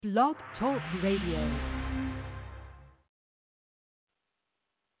Blog Talk Radio.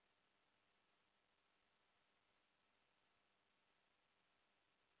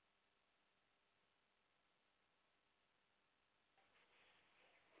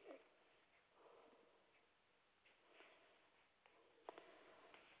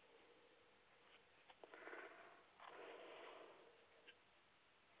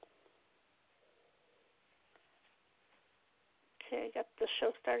 Okay, I got the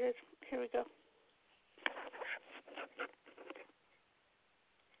show started. Here we go.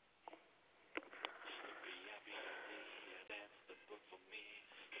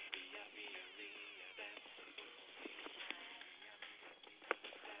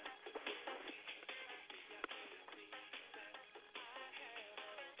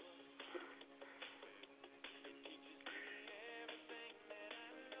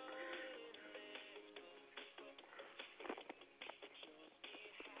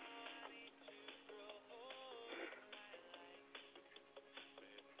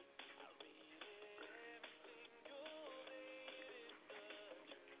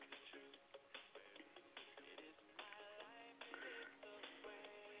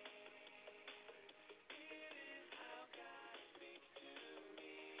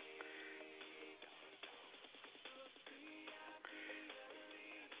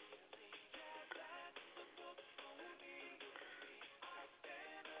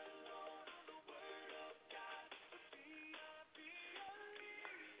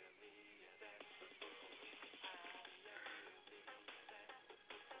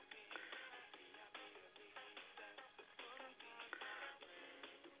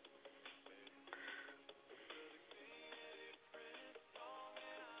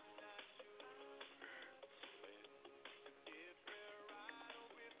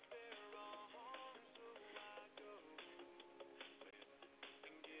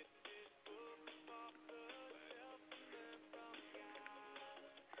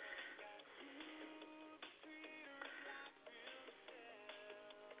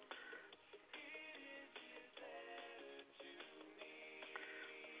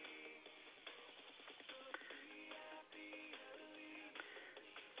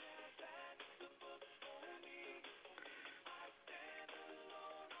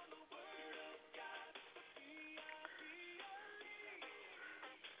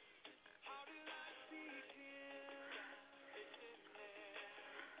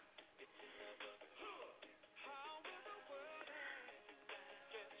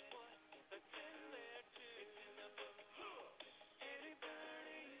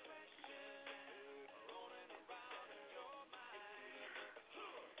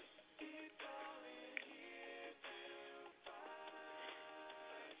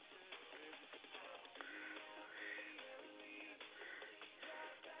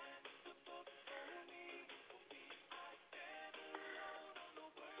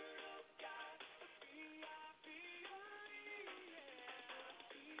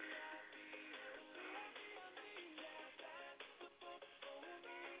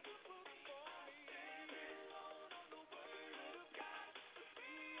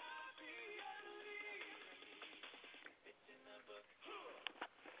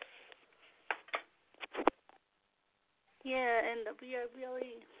 Yeah, and the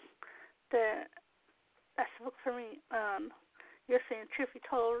BRBLE, that's the book for me. You're saying Truth Be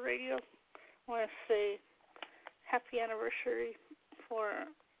Told Radio. I want to say happy anniversary for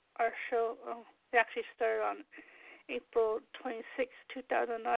our show. We actually started on April 26,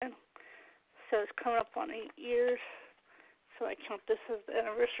 2009, so it's coming up on 8 years. So I count this as the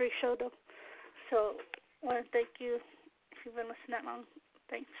anniversary show, though. So I want to thank you if you've been listening that long.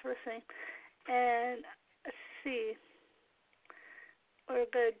 Thanks for listening. And let's see. What we're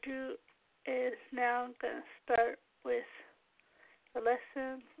going to do is now I'm going to start with the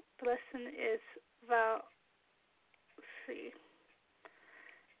lesson. The lesson is about, let's see,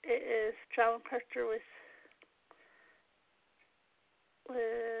 it is John MacArthur with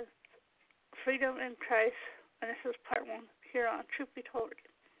Freedom in Christ, and this is part 1 here on Truth Be Told.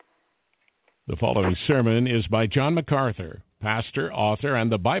 The following sermon is by John MacArthur, pastor, author,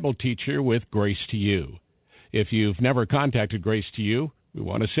 and the Bible teacher with Grace to You. If you've never contacted Grace to You, we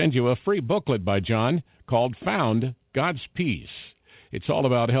want to send you a free booklet by John called Found God's Peace. It's all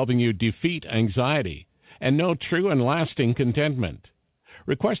about helping you defeat anxiety and know true and lasting contentment.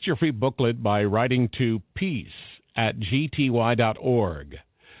 Request your free booklet by writing to peace@gty.org.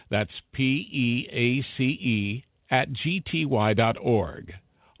 That's PEACE@gty.org.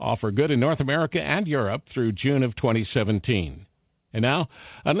 Offer good in North America and Europe through June of 2017. And now,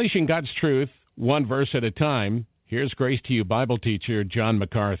 unleashing God's truth, one verse at a time, Here's Grace to You Bible teacher John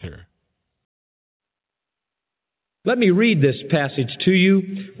MacArthur. Let me read this passage to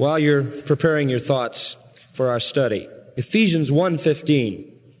you while you're preparing your thoughts for our study. Ephesians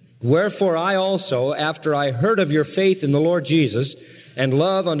 1:15. Wherefore I also, after I heard of your faith in the Lord Jesus and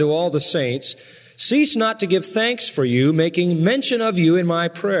love unto all the saints, cease not to give thanks for you, making mention of you in my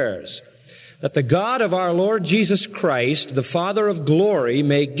prayers, that the God of our Lord Jesus Christ, the Father of glory,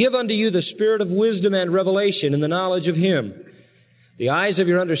 may give unto you the spirit of wisdom and revelation in the knowledge of Him, the eyes of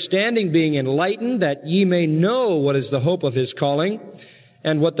your understanding being enlightened, that ye may know what is the hope of His calling,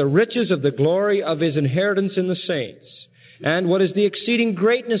 and what the riches of the glory of His inheritance in the saints, and what is the exceeding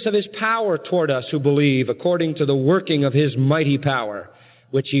greatness of His power toward us who believe, according to the working of His mighty power,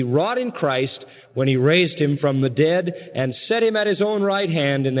 which He wrought in Christ when He raised Him from the dead and set Him at His own right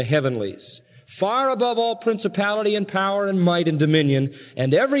hand in the heavenlies, far above all principality and power and might and dominion,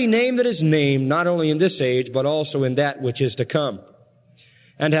 and every name that is named, not only in this age, but also in that which is to come,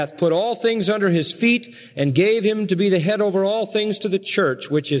 and hath put all things under His feet, and gave Him to be the head over all things to the church,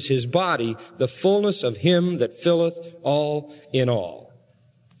 which is His body, the fullness of Him that filleth all in all.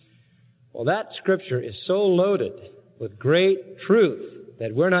 Well, that Scripture is so loaded with great truth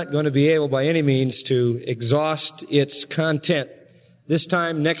that we're not going to be able by any means to exhaust its content this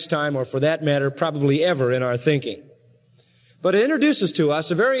time, next time, or for that matter, probably ever in our thinking. But it introduces to us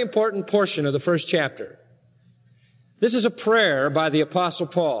a very important portion of the first chapter. This is a prayer by the Apostle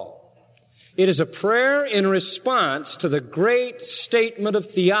Paul. It is a prayer in response to the great statement of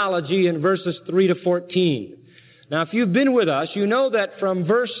theology in verses 3 to 14. Now, if you've been with us, you know that from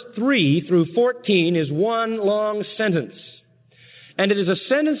verse 3 through 14 is one long sentence. And it is a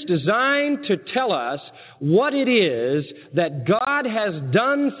sentence designed to tell us what it is that God has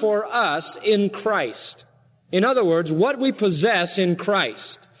done for us in Christ. In other words, what we possess in Christ.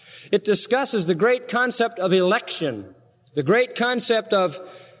 It discusses the great concept of election, the great concept of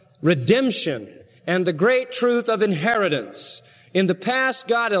redemption, and the great truth of inheritance. In the past,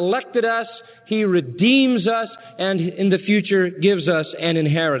 God elected us, He redeems us, and in the future gives us an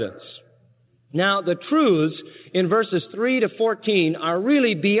inheritance. Now, the truths in verses 3 to 14 are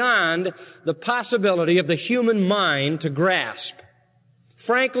really beyond the possibility of the human mind to grasp.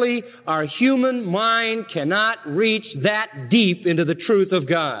 Frankly, our human mind cannot reach that deep into the truth of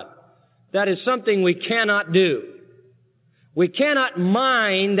God. That is something we cannot do. We cannot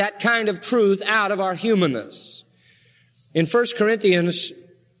mine that kind of truth out of our humanness. In 1 Corinthians,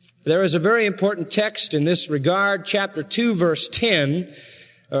 there is a very important text in this regard, chapter 2, verse 10.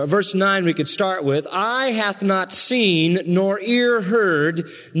 Verse 9 we could start with. Eye hath not seen, nor ear heard,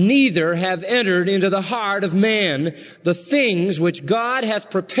 neither have entered into the heart of man the things which God hath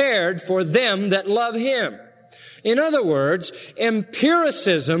prepared for them that love Him. In other words,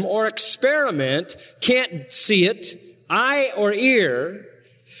 empiricism or experiment can't see it, eye or ear,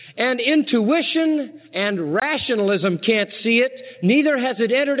 and intuition and rationalism can't see it, neither has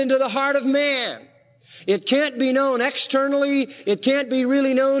it entered into the heart of man. It can't be known externally. It can't be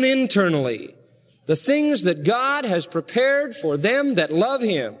really known internally. The things that God has prepared for them that love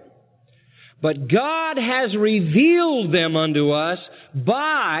Him. But God has revealed them unto us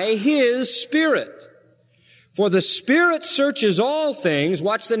by His Spirit. For the Spirit searches all things,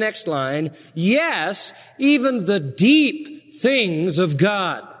 watch the next line, yes, even the deep things of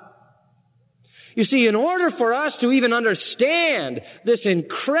God. You see, in order for us to even understand this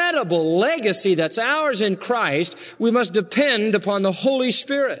incredible legacy that's ours in Christ, we must depend upon the Holy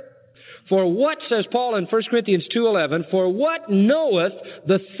Spirit. For what, says Paul in 1 Corinthians 2:11, for what knoweth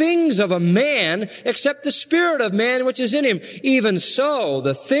the things of a man except the Spirit of man which is in him? Even so,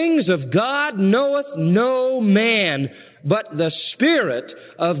 the things of God knoweth no man, but the Spirit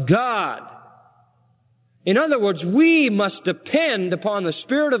of God. In other words, we must depend upon the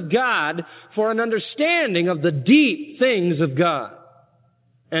Spirit of God for an understanding of the deep things of God.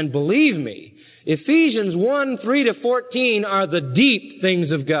 And believe me, Ephesians 1, 3 to 14 are the deep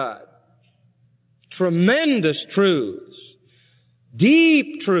things of God. Tremendous truths,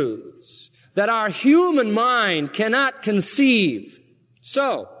 deep truths that our human mind cannot conceive.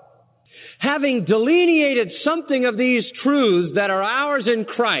 So, having delineated something of these truths that are ours in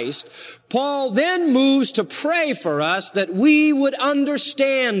Christ, Paul then moves to pray for us that we would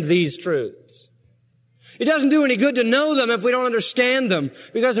understand these truths. It doesn't do any good to know them if we don't understand them,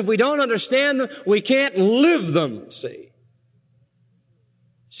 because if we don't understand them, we can't live them, see.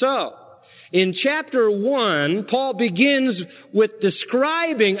 So, in chapter 1, Paul begins with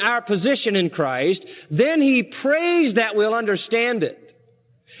describing our position in Christ. Then he prays that we'll understand it.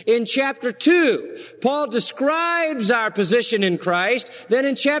 In chapter 2, Paul describes our position in Christ. Then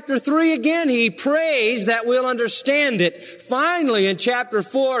in chapter 3 again, he prays that we'll understand it. Finally, in chapter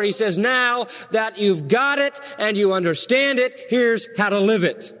 4, he says, now that you've got it and you understand it, here's how to live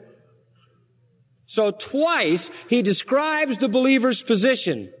it. So twice, he describes the believer's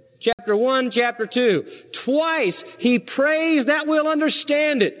position. Chapter 1, chapter 2. Twice, he prays that we'll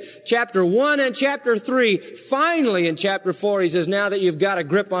understand it. Chapter 1 and chapter 3. Finally, in chapter 4, he says, now that you've got a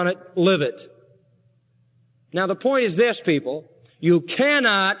grip on it, live it. Now, the point is this, people. You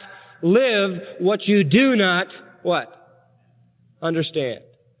cannot live what you do not, what? Understand.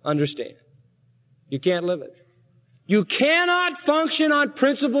 Understand. You can't live it. You cannot function on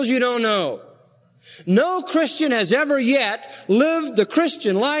principles you don't know. No Christian has ever yet lived the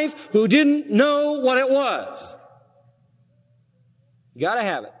Christian life who didn't know what it was. You gotta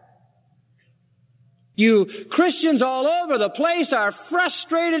have it. You Christians all over the place are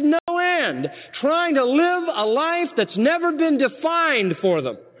frustrated no end, trying to live a life that's never been defined for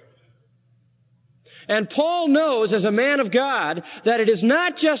them. And Paul knows, as a man of God, that it is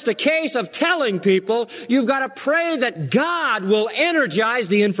not just a case of telling people. You've got to pray that God will energize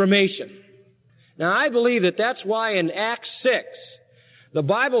the information. Now, I believe that that's why in Acts 6, the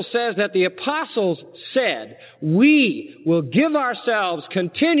Bible says that the apostles said, we will give ourselves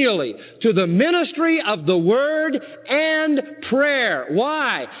continually to the ministry of the Word and prayer.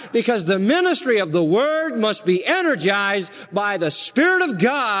 Why? Because the ministry of the Word must be energized by the Spirit of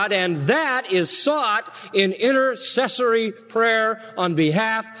God, and that is sought in intercessory prayer on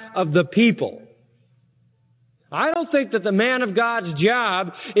behalf of the people. I don't think that the man of God's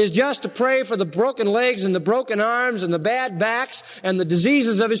job is just to pray for the broken legs and the broken arms and the bad backs and the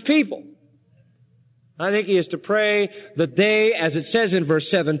diseases of his people. I think he is to pray that they, as it says in verse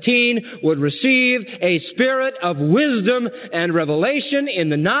 17, would receive a spirit of wisdom and revelation in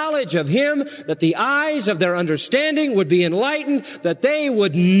the knowledge of Him, that the eyes of their understanding would be enlightened, that they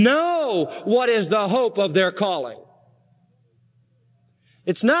would know what is the hope of their calling.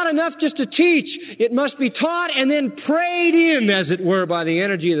 It's not enough just to teach. It must be taught and then prayed in, as it were, by the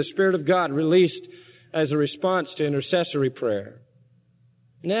energy of the Spirit of God released as a response to intercessory prayer.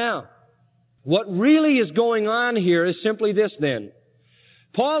 Now, what really is going on here is simply this then.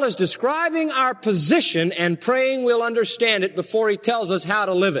 Paul is describing our position and praying we'll understand it before he tells us how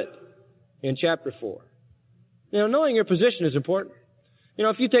to live it in chapter 4. Knowing your position is important.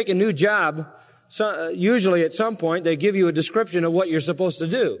 If you take a new job, usually at some point they give you a description of what you're supposed to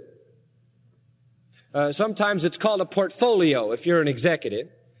do. Sometimes it's called a portfolio if you're an executive.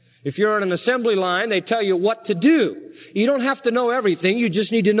 If you're on an assembly line, they tell you what to do. You don't have to know everything. You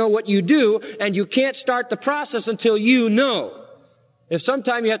just need to know what you do, and you can't start the process until you know. If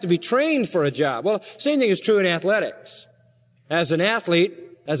sometime you have to be trained for a job. Well, same thing is true in athletics. As an athlete,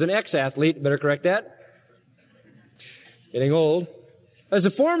 as an ex-athlete, better correct that. Getting old. As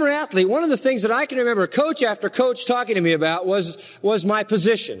a former athlete, one of the things that I can remember coach after coach talking to me about was my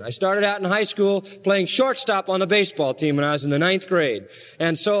position. I started out in high school playing shortstop on the baseball team when I was in the 9th grade.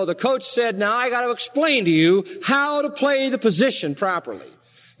 And so the coach said, now I got to explain to you how to play the position properly.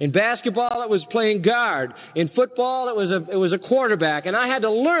 In basketball, it was playing guard. In football, it was a quarterback. And I had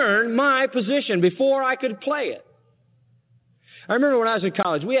to learn my position before I could play it. I remember when I was in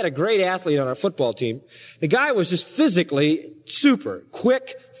college, we had a great athlete on our football team. The guy was just physically super, quick,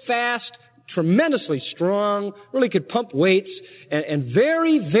 fast, tremendously strong, really could pump weights, and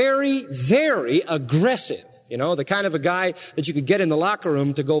very, very, very aggressive. The kind of a guy that you could get in the locker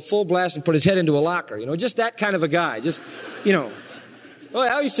room to go full blast and put his head into a locker. Just that kind of a guy. Well,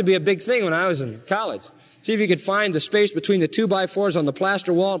 that used to be a big thing when I was in college. See if you could find the space between the 2x4s on the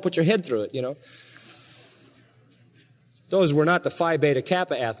plaster wall and put your head through it, Those were not the Phi Beta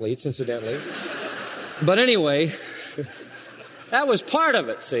Kappa athletes, incidentally. But anyway, that was part of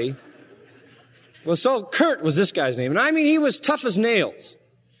it, see. Well, so Kurt was this guy's name. And he was tough as nails.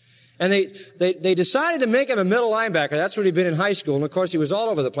 And they decided to make him a middle linebacker. That's what he'd been in high school. And, of course, he was all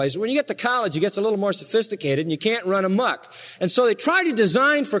over the place. When you get to college, he gets a little more sophisticated, and you can't run amok. And so they tried to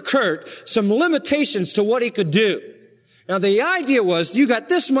design for Kurt some limitations to what he could do. Now, the idea was, you got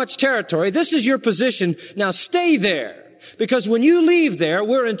this much territory. This is your position. Now, stay there. Because when you leave there,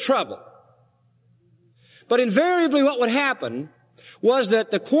 we're in trouble. But invariably what would happen was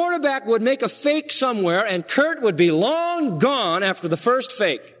that the quarterback would make a fake somewhere, and Kurt would be long gone after the first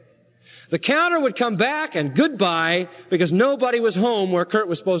fake. The counter would come back, and goodbye, because nobody was home where Kurt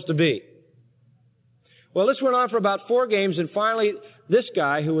was supposed to be. Well, this went on for about 4 games, and finally this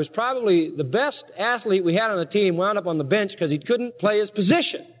guy, who was probably the best athlete we had on the team, wound up on the bench because he couldn't play his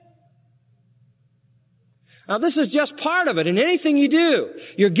position. Now, this is just part of it in anything you do.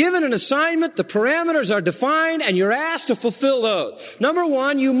 You're given an assignment, the parameters are defined, and you're asked to fulfill those. Number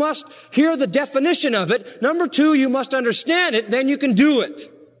one, you must hear the definition of it. Number two, you must understand it, then you can do it.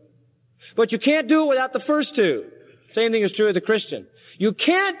 But you can't do it without the first two. Same thing is true of the Christian. You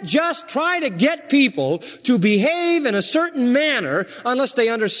can't just try to get people to behave in a certain manner unless they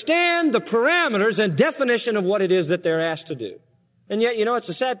understand the parameters and definition of what it is that they're asked to do. And yet, it's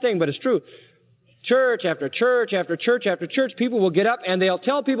a sad thing, but it's true. Church after church after church after church, people will get up and they'll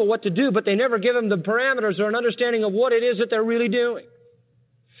tell people what to do, but they never give them the parameters or an understanding of what it is that they're really doing.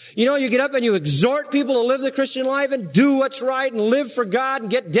 You get up and you exhort people to live the Christian life and do what's right and live for God and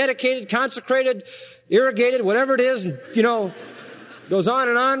get dedicated, consecrated, irrigated, whatever it is, and, goes on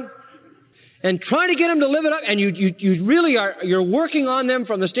and on. And trying to get them to live it up, and you really you're working on them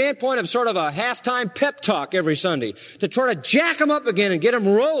from the standpoint of sort of a halftime pep talk every Sunday to try to jack them up again and get them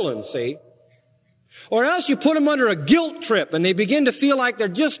rolling, see? Or else you put them under a guilt trip and they begin to feel like they're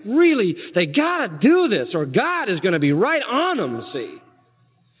just they got to do this, or God is going to be right on them, see?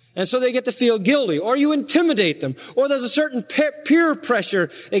 And so they get to feel guilty. Or you intimidate them. Or there's a certain peer pressure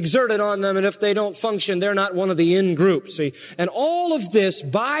exerted on them, and if they don't function, they're not one of the in-group, see? And all of this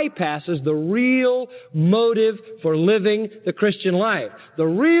bypasses the real motive for living the Christian life. The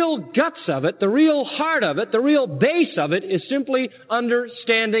real guts of it, the real heart of it, the real base of it is simply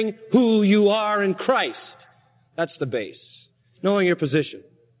understanding who you are in Christ. That's the base. Knowing your position.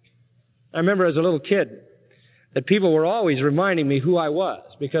 I remember as a little kid that people were always reminding me who I was,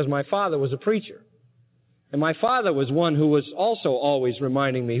 because my father was a preacher. And my father was one who was also always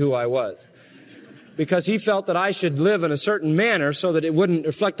reminding me who I was, because he felt that I should live in a certain manner so that it wouldn't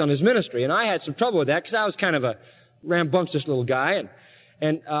reflect on his ministry. And I had some trouble with that, because I was kind of a rambunctious little guy.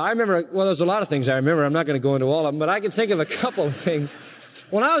 And I remember, there's a lot of things I remember. I'm not going to go into all of them, but I can think of a couple of things.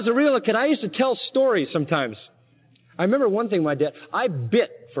 When I was a real kid, I used to tell stories sometimes. I remember one thing I bit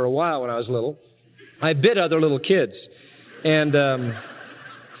for a while when I was little. I bit other little kids. And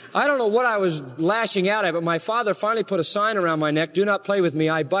I don't know what I was lashing out at, but my father finally put a sign around my neck, "Do not play with me,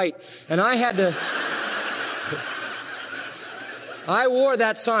 I bite." And I had to... I wore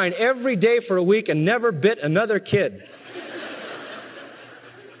that sign every day for a week and never bit another kid.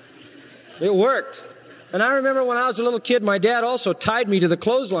 It worked. And I remember when I was a little kid, my dad also tied me to the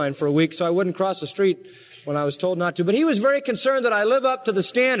clothesline for a week so I wouldn't cross the street when I was told not to. But he was very concerned that I live up to the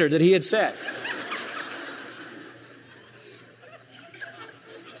standard that he had set.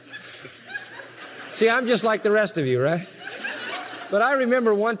 See, I'm just like the rest of you, right? But I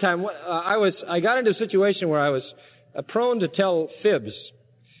remember one time I got into a situation where I was prone to tell fibs,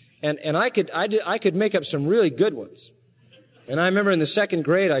 and I could make up some really good ones. And I remember in the second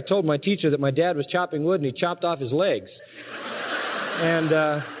grade, I told my teacher that my dad was chopping wood and he chopped off his legs. And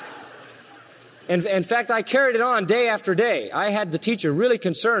in fact, I carried it on day after day. I had the teacher really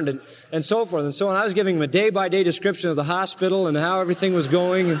concerned and so forth and so on. I was giving him a day-by-day description of the hospital and how everything was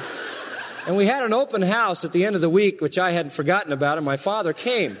going. And we had an open house at the end of the week, which I hadn't forgotten about, and my father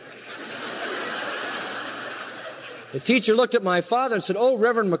came. The teacher looked at my father and said, "Oh,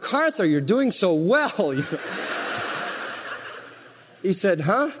 Reverend MacArthur, you're doing so well." He said,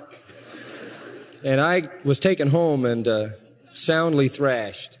 "Huh?" And I was taken home and soundly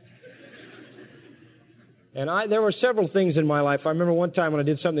thrashed. And there were several things in my life. I remember one time when I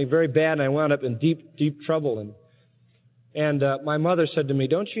did something very bad and I wound up in deep, deep trouble. And my mother said to me,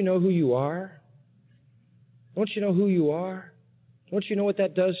 "Don't you know who you are? Don't you know who you are? Don't you know what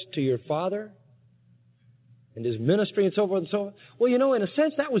that does to your father and his ministry and so forth and so on?" Well, in a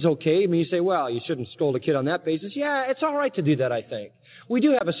sense, that was okay. I mean, you say, well, you shouldn't scold a kid on that basis. Yeah, it's all right to do that, I think. We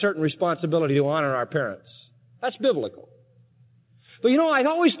do have a certain responsibility to honor our parents. That's biblical. But, I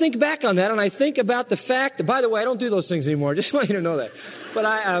always think back on that, and I think about the fact that, by the way, I don't do those things anymore. Just want you to know that. But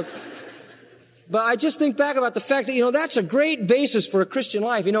I just think back about the fact that, that's a great basis for a Christian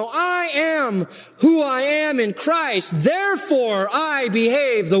life. I am who I am in Christ, therefore I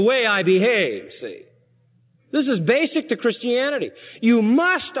behave the way I behave, see. This is basic to Christianity. You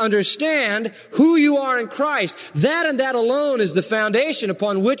must understand who you are in Christ. That and that alone is the foundation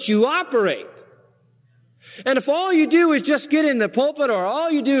upon which you operate. And if all you do is just get in the pulpit, or all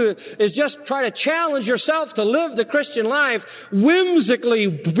you do is just try to challenge yourself to live the Christian life, whimsically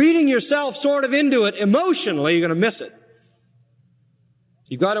beating yourself sort of into it emotionally, you're going to miss it.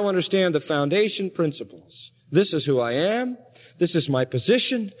 You've got to understand the foundation principles. This is who I am. This is my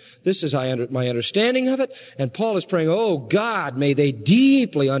position. This is my understanding of it. And Paul is praying, oh God, may they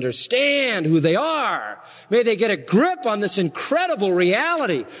deeply understand who they are. May they get a grip on this incredible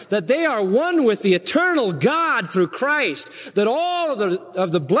reality that they are one with the eternal God through Christ, that all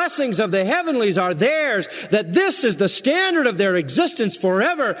of the blessings of the heavenlies are theirs, that this is the standard of their existence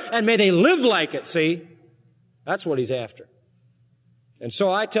forever, and may they live like it, see? That's what he's after. And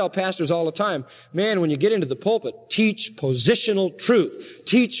so I tell pastors all the time, man, when you get into the pulpit, teach positional truth.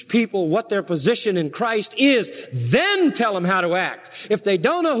 Teach people what their position in Christ is. Then tell them how to act. If they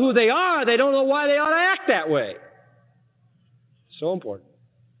don't know who they are, they don't know why they ought to act that way. So important.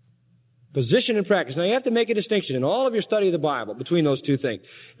 Position and practice. Now you have to make a distinction in all of your study of the Bible between those two things.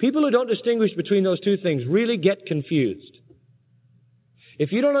 People who don't distinguish between those two things really get confused.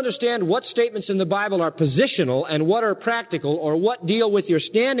 If you don't understand what statements in the Bible are positional and what are practical, or what deal with your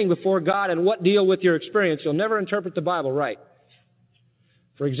standing before God and what deal with your experience, you'll never interpret the Bible right.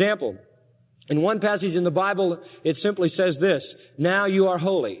 For example, in one passage in the Bible, it simply says this, now you are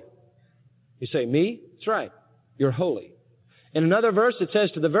holy. You say, me? That's right. You're holy. In another verse, it says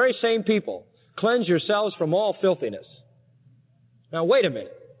to the very same people, cleanse yourselves from all filthiness. Now, wait a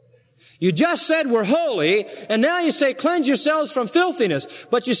minute. You just said we're holy, and now you say cleanse yourselves from filthiness.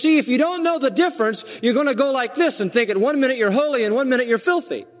 But you see, if you don't know the difference, you're going to go like this and think at 1 minute you're holy and 1 minute you're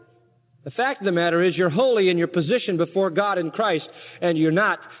filthy. The fact of the matter is you're holy in your position before God in Christ, and you're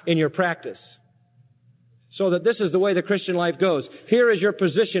not in your practice. So that this is the way the Christian life goes. Here is your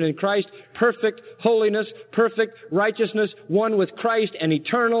position in Christ, perfect holiness, perfect righteousness, one with Christ, and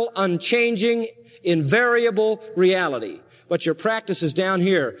eternal, unchanging, invariable reality. But your practice is down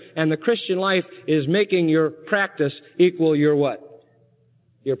here, and the Christian life is making your practice equal your what?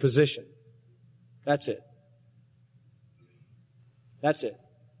 Your position. That's it. That's it.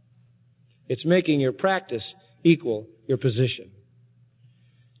 It's making your practice equal your position.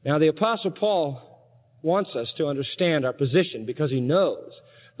 Now, the Apostle Paul wants us to understand our position because he knows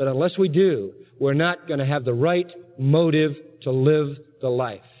that unless we do, we're not going to have the right motive to live the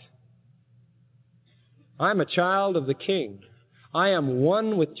life. I'm a child of the King. I am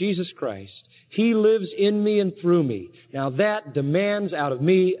one with Jesus Christ. He lives in me and through me. Now that demands out of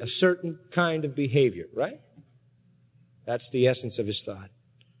me a certain kind of behavior, right? That's the essence of his thought.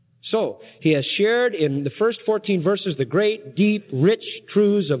 So, he has shared in the first 14 verses the great, deep, rich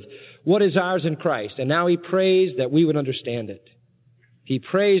truths of what is ours in Christ. And now he prays that we would understand it. He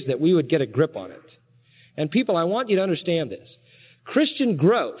prays that we would get a grip on it. And people, I want you to understand this. Christian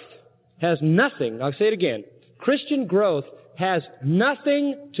growth has nothing, I'll say it again, Christian growth has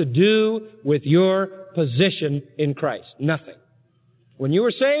nothing to do with your position in Christ. Nothing. When you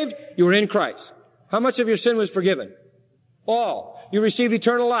were saved, you were in Christ. How much of your sin was forgiven? All. You received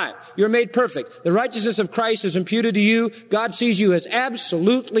eternal life. You're made perfect. The righteousness of Christ is imputed to you. God sees you as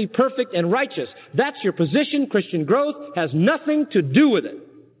absolutely perfect and righteous. That's your position. Christian growth has nothing to do with it.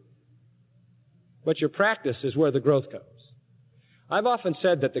 But your practice is where the growth comes. I've often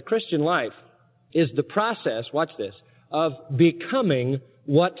said that the Christian life is the process, watch this, of becoming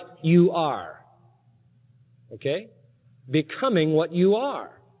what you are. Okay? Becoming what you are.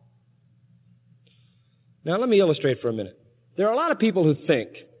 Now let me illustrate for a minute. There are a lot of people who think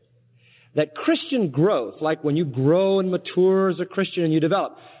that Christian growth, like when you grow and mature as a Christian and you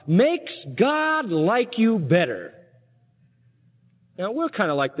develop, makes God like you better. Now we're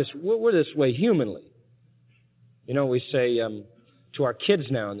kind of like this, we're this way humanly. You know, we say to our kids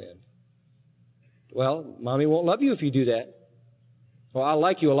now and then, well, Mommy won't love you if you do that. Well, I'll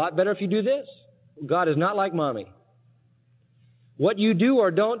like you a lot better if you do this. God is not like Mommy. What you do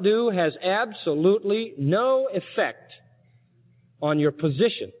or don't do has absolutely no effect on your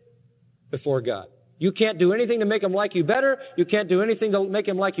position before God. You can't do anything to make Him like you better. You can't do anything to make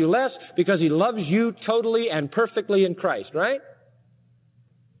Him like you less because He loves you totally and perfectly in Christ, right?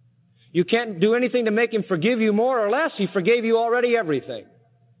 You can't do anything to make Him forgive you more or less. He forgave you already everything.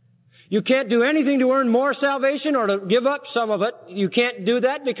 You can't do anything to earn more salvation or to give up some of it. You can't do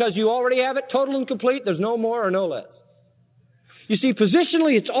that because you already have it total and complete. There's no more or no less. You see,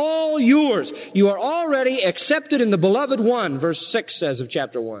 positionally, it's all yours. You are already accepted in the Beloved One, verse 6 says of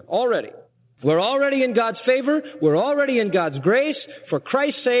chapter 1. Already. We're already in God's favor. We're already in God's grace. For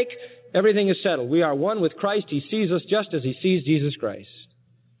Christ's sake, everything is settled. We are one with Christ. He sees us just as He sees Jesus Christ.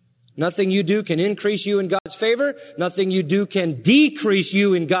 Nothing you do can increase you in God's favor. Nothing you do can decrease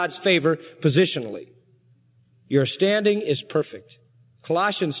you in God's favor positionally. Your standing is perfect.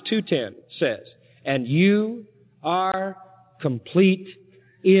 Colossians 2:10 says, and you are complete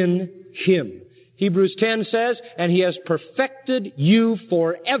in Him. Hebrews 10 says, and He has perfected you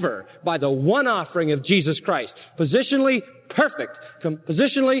forever by the one offering of Jesus Christ. Positionally, perfect,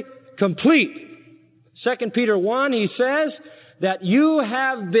 positionally complete. 2 Peter 1, he says that you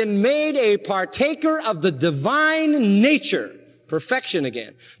have been made a partaker of the divine nature. Perfection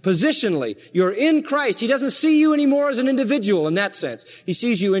again. Positionally, you're in Christ. He doesn't see you anymore as an individual in that sense. He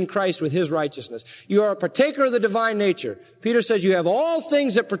sees you in Christ with His righteousness. You are a partaker of the divine nature. Peter says you have all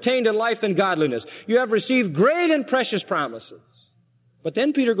things that pertain to life and godliness. You have received great and precious promises. But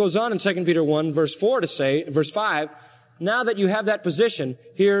then Peter goes on in 2 Peter 1, verse 5, now that you have that position,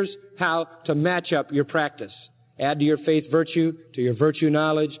 here's how to match up your practice. Add to your faith virtue, to your virtue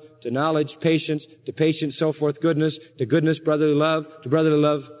knowledge, to knowledge patience, to patience so forth goodness, to goodness brotherly love, to brotherly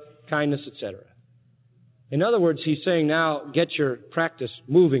love kindness, etc. In other words, he's saying now get your practice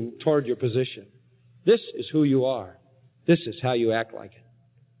moving toward your position. This is who you are. This is how you act like it.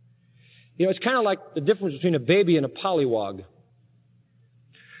 You know, it's kind of like the difference between a baby and a pollywog.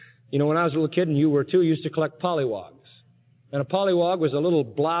 You know, when I was a little kid, and you were too, we used to collect pollywogs. And a pollywog was a little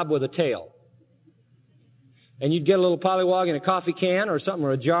blob with a tail. And you'd get a little pollywog in a coffee can or something,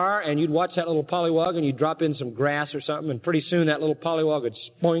 or a jar, and you'd watch that little pollywog, and you'd drop in some grass or something, and pretty soon that little pollywog would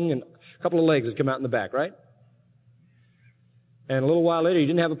swing, and a couple of legs would come out in the back, right? And a little while later, you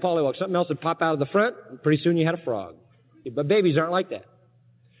didn't have a pollywog. Something else would pop out of the front, and pretty soon you had a frog. But babies aren't like that.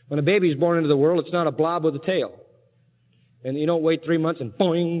 When a baby is born into the world, it's not a blob with a tail. And you don't wait 3 months, and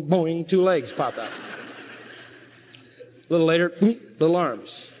boing, boing, 2 legs pop out. A little later, boom, little arms.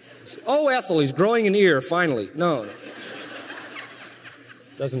 Oh, Ethel, he's growing an ear, finally. No.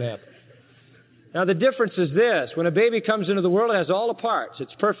 Doesn't happen. Now, the difference is this. When a baby comes into the world, it has all the parts.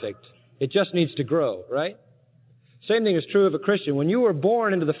 It's perfect. It just needs to grow, right? Same thing is true of a Christian. When you were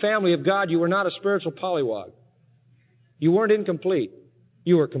born into the family of God, you were not a spiritual pollywog. You weren't incomplete.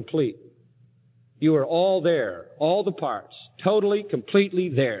 You were complete. You were all there, all the parts, totally, completely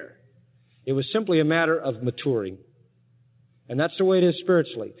there. It was simply a matter of maturing. And that's the way it is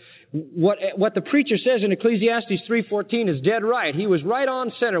spiritually. What the preacher says in Ecclesiastes 3:14 is dead right. He was right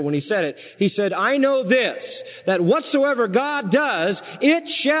on center when he said it. He said, I know this, that whatsoever God does, it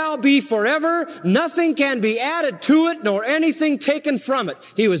shall be forever. Nothing can be added to it, nor anything taken from it.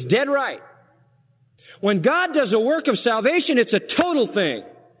 He was dead right. When God does a work of salvation, it's a total thing.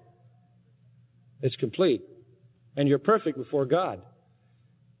 It's complete. And you're perfect before God.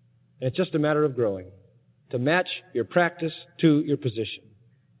 And it's just a matter of growing to match your practice to your position.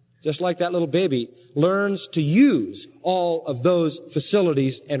 Just like that little baby learns to use all of those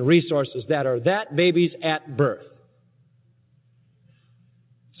facilities and resources that are that baby's at birth.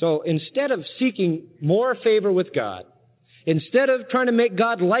 So instead of seeking more favor with God, instead of trying to make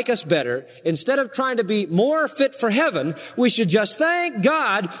God like us better, instead of trying to be more fit for heaven, we should just thank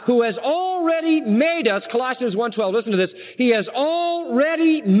God who has already made us, Colossians 1:12, listen to this, He has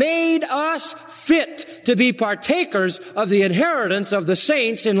already made us fit to be partakers of the inheritance of the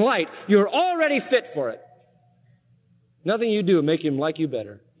saints in light. You're already fit for it. Nothing you do will make Him like you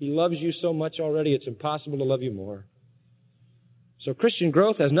better. He loves you so much already, it's impossible to love you more. So Christian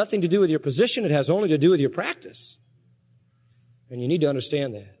growth has nothing to do with your position. It has only to do with your practice. And you need to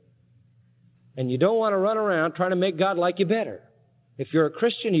understand that. And you don't want to run around trying to make God like you better. If you're a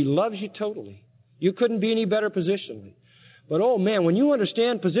Christian, He loves you totally. You couldn't be any better positionally. But, oh man, when you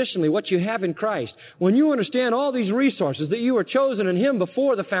understand positionally what you have in Christ, when you understand all these resources, that you were chosen in Him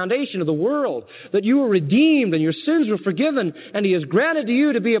before the foundation of the world, that you were redeemed and your sins were forgiven, and He has granted to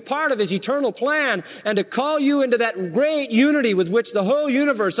you to be a part of His eternal plan and to call you into that great unity with which the whole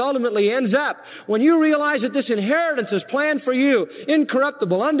universe ultimately ends up, when you realize that this inheritance is planned for you,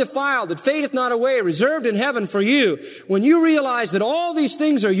 incorruptible, undefiled, that fadeth not away, reserved in heaven for you, when you realize that all these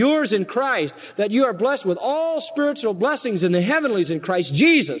things are yours in Christ, that you are blessed with all spiritual blessings in the heavenlies in Christ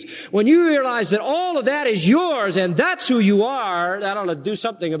Jesus, when you realize that all of that is yours and that's who you are, that ought to do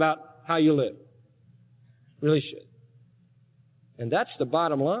something about how you live. Really should. And that's the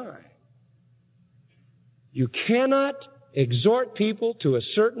bottom line. You cannot exhort people to a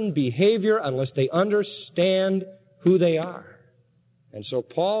certain behavior unless they understand who they are. And so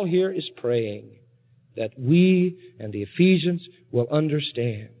Paul here is praying that we and the Ephesians will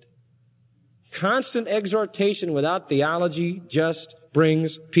understand. Constant exhortation without theology just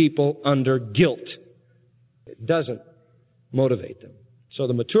brings people under guilt. It doesn't motivate them. So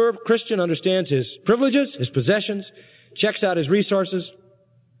the mature Christian understands his privileges, his possessions, checks out his resources,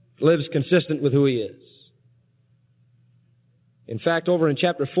 lives consistent with who he is. In fact, over in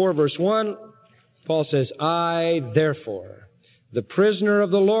chapter 4, verse 1, Paul says, I, therefore, the prisoner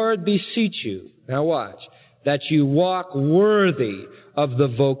of the Lord, beseech you. Now watch. that you walk worthy of the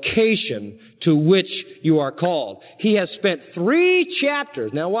vocation to which you are called. He has spent 3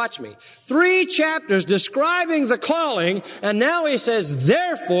 chapters, now watch me, 3 chapters describing the calling, and now he says,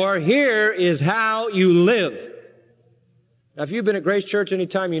 therefore, here is how you live. Now, if you've been at Grace Church any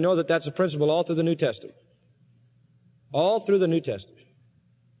time, you know that that's a principle all through the New Testament. All through the New Testament.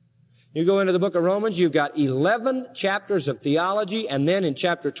 You go into the book of Romans, you've got 11 chapters of theology, and then in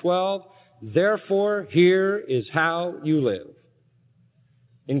chapter 12, therefore, here is how you live.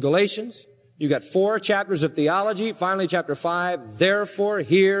 In Galatians, you've got 4 chapters of theology. Finally, chapter 5, therefore,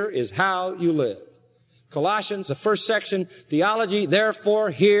 here is how you live. Colossians, the first section, theology,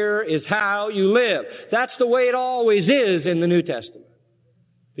 therefore, here is how you live. That's the way it always is in the New Testament.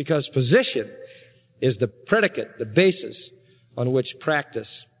 Because position is the predicate, the basis on which practice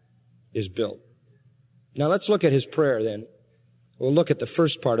is built. Now let's look at his prayer then. We'll look at the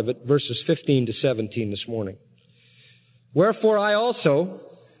first part of it, verses 15 to 17 this morning. Wherefore I also,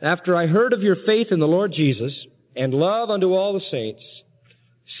 after I heard of your faith in the Lord Jesus and love unto all the saints,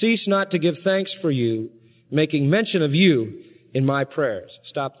 cease not to give thanks for you, making mention of you in my prayers.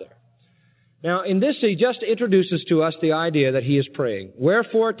 Stop there. Now, in this, he just introduces to us the idea that he is praying.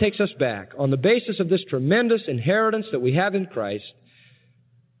 Wherefore, it takes us back. On the basis of this tremendous inheritance that we have in Christ,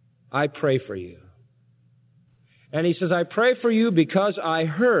 I pray for you. And he says, I pray for you because I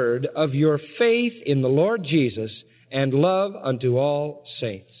heard of your faith in the Lord Jesus and love unto all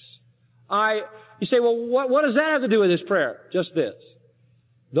saints. You say, well, what does that have to do with his prayer? Just this.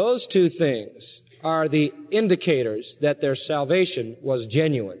 Those 2 things are the indicators that their salvation was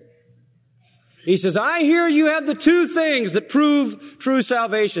genuine. He says, I hear you have the 2 things that prove true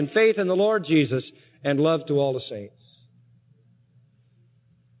salvation, faith in the Lord Jesus and love to all the saints.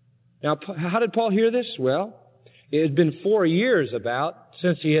 Now, how did Paul hear this? Well, it had been 4 years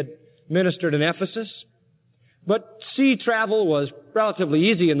since he had ministered in Ephesus. But sea travel was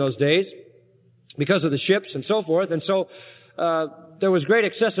relatively easy in those days because of the ships and so forth. And so there was great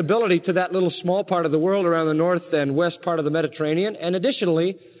accessibility to that little small part of the world around the north and west part of the Mediterranean. And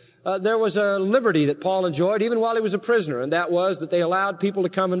additionally, there was a liberty that Paul enjoyed even while he was a prisoner, and that was that they allowed people to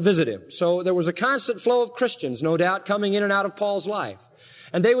come and visit him. So there was a constant flow of Christians, no doubt, coming in and out of Paul's life.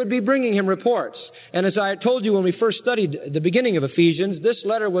 And they would be bringing him reports. And as I told you when we first studied the beginning of Ephesians, this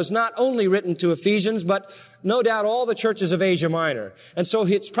letter was not only written to Ephesians, but no doubt all the churches of Asia Minor. And so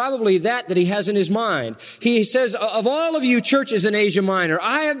it's probably that he has in his mind. He says, of all of you churches in Asia Minor,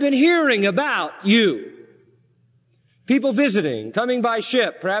 I have been hearing about you. People visiting, coming by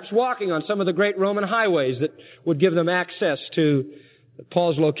ship, perhaps walking on some of the great Roman highways that would give them access to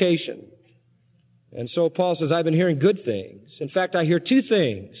Paul's location. And so Paul says, I've been hearing good things. In fact, I hear 2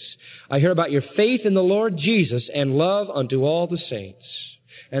 things. I hear about your faith in the Lord Jesus and love unto all the saints.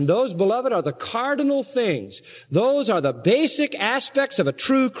 And those, beloved, are the cardinal things. Those are the basic aspects of a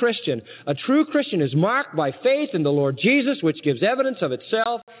true Christian. A true Christian is marked by faith in the Lord Jesus, which gives evidence of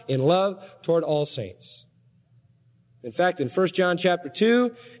itself in love toward all saints. In fact, in 1 John chapter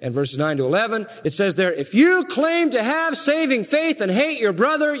 2 and verses 9 to 11, it says there, if you claim to have saving faith and hate your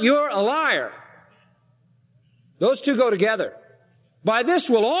brother, you're a liar. Those 2 go together. By this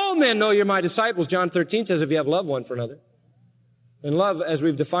will all men know you're my disciples, John 13 says, if you have love one for another. And love, as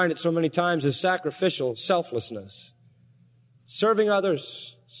we've defined it so many times, is sacrificial selflessness. Serving others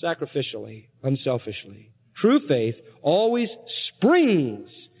sacrificially, unselfishly. True faith always springs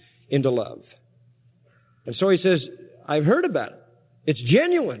into love. And so he says, I've heard about it. It's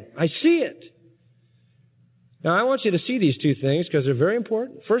genuine. I see it. Now, I want you to see these 2 things because they're very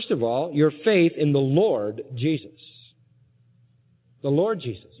important. First of all, your faith in the Lord Jesus. The Lord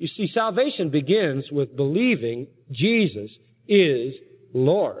Jesus. You see, salvation begins with believing Jesus is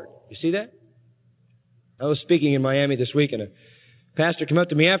Lord. You see that? I was speaking in Miami this week, and a pastor came up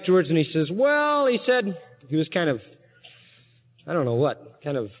to me afterwards, and he says, he was kind of, I don't know what,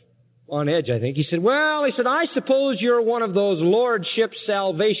 kind of on edge, I think. He said, I suppose you're one of those lordship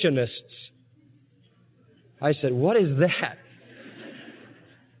salvationists. I said, what is that?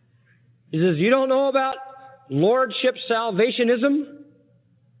 He says, you don't know about lordship salvationism?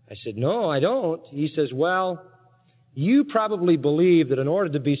 I said, no, I don't. He says, well, you probably believe that in order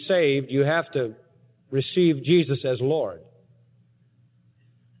to be saved, you have to receive Jesus as Lord.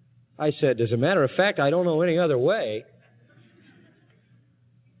 I said, as a matter of fact, I don't know any other way.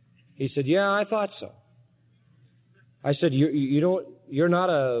 He said, yeah, I thought so. I said, you're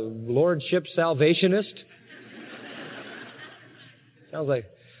not a lordship salvationist? Sounds like,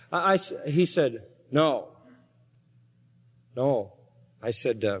 he said, no. I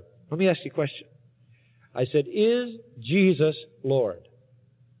said, let me ask you a question. I said, is Jesus Lord?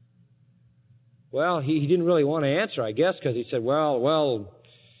 Well, he didn't really want to answer, I guess, because he said, well,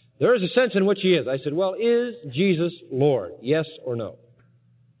 there is a sense in which he is. I said, well, is Jesus Lord? Yes or no?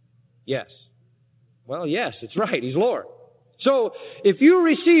 Yes. Well, yes, it's right. He's Lord. So, if you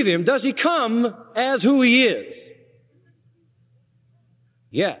receive Him, does He come as who He is?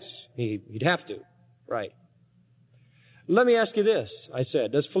 Yes, He'd have to. Right. Let me ask you this, I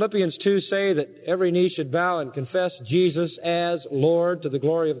said. Does Philippians 2 say that every knee should bow and confess Jesus as Lord to the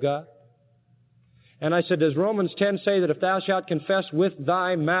glory of God? And I said, does Romans 10 say that if thou shalt confess with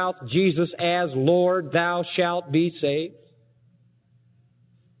thy mouth Jesus as Lord, thou shalt be saved?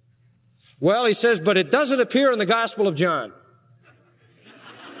 Well, he says, but it doesn't appear in the Gospel of John.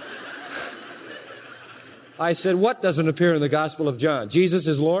 I said, what doesn't appear in the Gospel of John? Jesus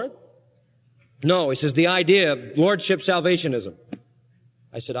is Lord? No, he says the idea of lordship salvationism.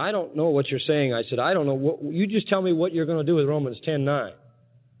 I said, I don't know what you're saying. I said, I don't know. You just tell me what you're going to do with Romans 10:9.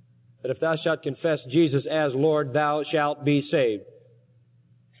 That if thou shalt confess Jesus as Lord, thou shalt be saved.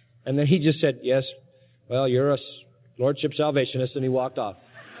 And then he just said, yes, well, you're a lordship salvationist, and he walked off.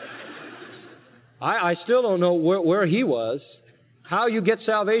 I still don't know where he was. How you get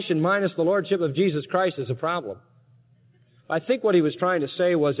salvation minus the lordship of Jesus Christ is a problem. I think what he was trying to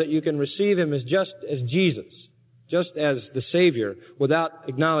say was that you can receive Him as just as Jesus, just as the Savior, without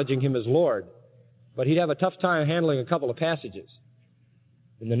acknowledging Him as Lord. But he'd have a tough time handling a couple of passages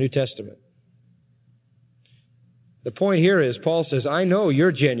in the New Testament. The point here is, Paul says, I know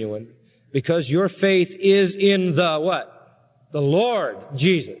you're genuine because your faith is in the what? The Lord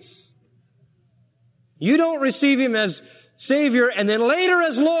Jesus. You don't receive Him as Savior and then later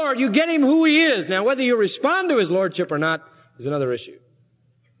as Lord, you get Him who He is. Now, whether you respond to His Lordship or not is another issue.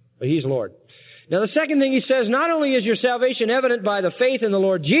 But He's Lord. Now, the second thing he says, not only is your salvation evident by the faith in the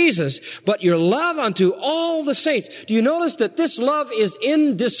Lord Jesus, but your love unto all the saints. Do you notice that this love is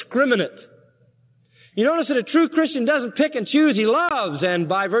indiscriminate? You notice that a true Christian doesn't pick and choose. He loves, and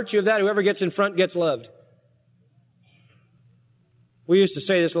by virtue of that, whoever gets in front gets loved. We used to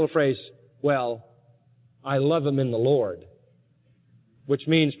say this little phrase, well, I love him in the Lord, which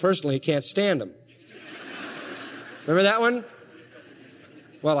means personally you can't stand him. Remember that one?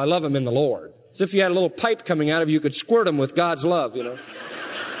 Well, I love him in the Lord. As if you had a little pipe coming out of you, you could squirt him with God's love, you know.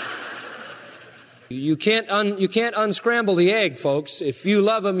 You can't unscramble the egg, folks. If you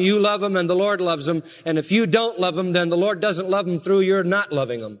love him, and the Lord loves him. And if you don't love him, then the Lord doesn't love him through your not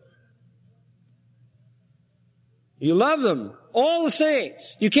loving him. You love them, all the saints.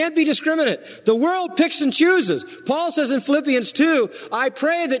 You can't be discriminate. The world picks and chooses. Paul says in Philippians 2, I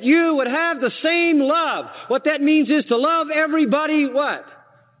pray that you would have the same love. What that means is to love everybody, what?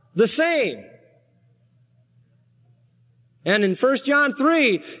 The same. And in 1 John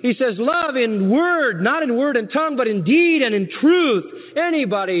 3, he says, love in word, not in word and tongue, but in deed and in truth.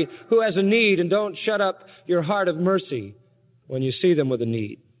 Anybody who has a need, and don't shut up your heart of mercy when you see them with a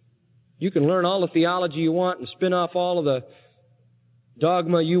need. You can learn all the theology you want and spin off all of the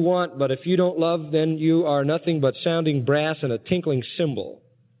dogma you want, but if you don't love, then you are nothing but sounding brass and a tinkling cymbal.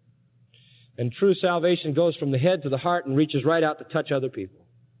 And true salvation goes from the head to the heart and reaches right out to touch other people.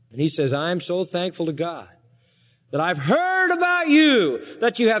 And he says, I'm so thankful to God that I've heard about you,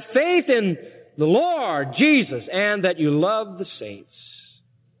 that you have faith in the Lord Jesus, and that you love the saints.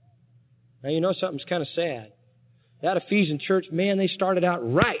 Now, you know something's kind of sad. That Ephesian church, man, they started out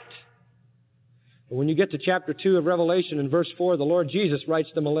right. But when you get to chapter 2 of Revelation in verse 4, the Lord Jesus writes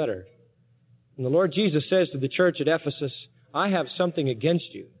them a letter. And the Lord Jesus says to the church at Ephesus, I have something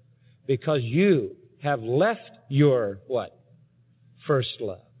against you because you have left your, what? First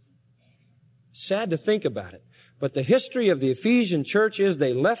love. Sad to think about it. But the history of the Ephesian church is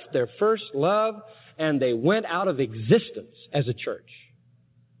they left their first love and they went out of existence as a church.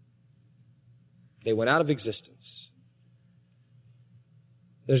 They went out of existence.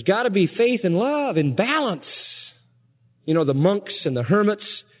 There's got to be faith and love in balance. You know, the monks and the hermits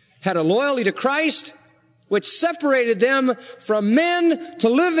had a loyalty to Christ which separated them from men to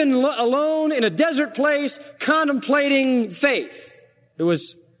live alone in a desert place contemplating faith. It was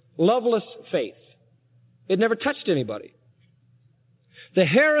loveless faith. It never touched anybody. The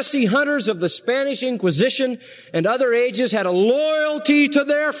heresy hunters of the Spanish Inquisition and other ages had a loyalty to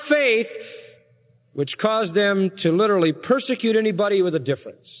their faith which caused them to literally persecute anybody with a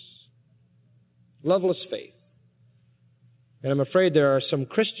difference. Loveless faith. And I'm afraid there are some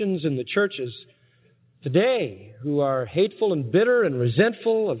Christians in the churches today who are hateful and bitter and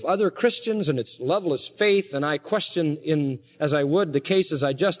resentful of other Christians, and it's loveless faith, and I question, as I would the cases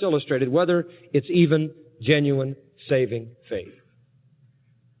I just illustrated, whether it's even genuine saving faith.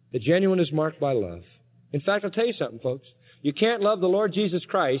 The genuine is marked by love. In fact, I'll tell you something, folks. You can't love the Lord Jesus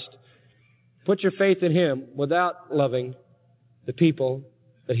Christ put your faith in Him without loving the people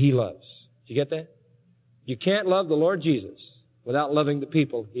that He loves. Do you get that? You can't love the Lord Jesus without loving the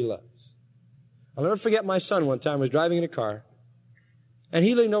people He loves. I'll never forget my son one time. I was driving in a car, and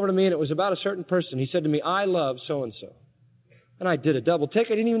he leaned over to me, and it was about a certain person. He said to me, "I love so-and-so." And I did a double take.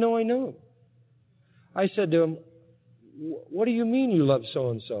 I didn't even know I knew him. I said to him, "What do you mean you love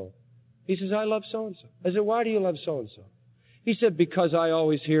so-and-so?" He says, "I love so-and-so." I said, "Why do you love so-and-so?" He said, "Because I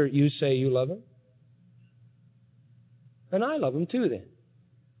always hear you say you love him. And I love him too then."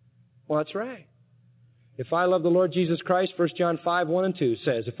 Well, that's right. If I love the Lord Jesus Christ, 1 John 5, 1 and 2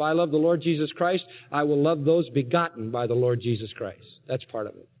 says, if I love the Lord Jesus Christ, I will love those begotten by the Lord Jesus Christ. That's part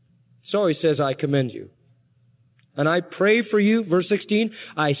of it. So he says, I commend you. And I pray for you, verse 16,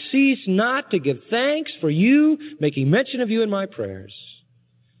 I cease not to give thanks for you, making mention of you in my prayers.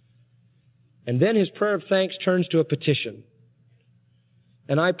 And then his prayer of thanks turns to a petition.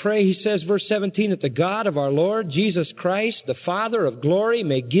 And I pray, he says, verse 17, that the God of our Lord Jesus Christ, the Father of glory,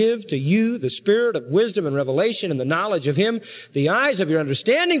 may give to you the spirit of wisdom and revelation and the knowledge of Him, the eyes of your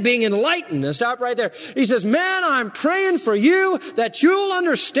understanding being enlightened. And stop right there. He says, man, I'm praying for you that you'll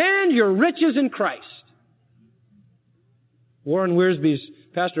understand your riches in Christ. Warren Wiersbe's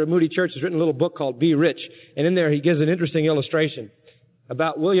pastor of Moody Church has written a little book called Be Rich. And in there he gives an interesting illustration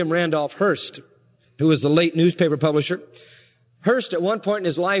about William Randolph Hearst, who was the late newspaper publisher. Hearst, at one point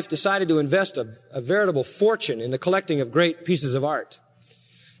in his life, decided to invest a veritable fortune in the collecting of great pieces of art.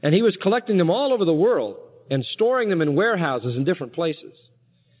 And he was collecting them all over the world and storing them in warehouses in different places.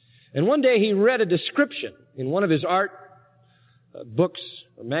 And one day he read a description in one of his art books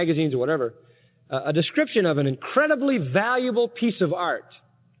or magazines or whatever, a description of an incredibly valuable piece of art.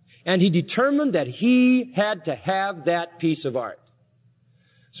 And he determined that he had to have that piece of art.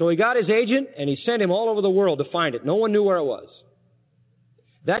 So he got his agent and he sent him all over the world to find it. No one knew where it was.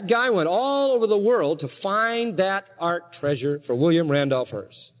 That guy went all over the world to find that art treasure for William Randolph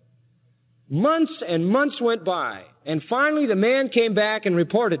Hearst. Months and months went by, and finally the man came back and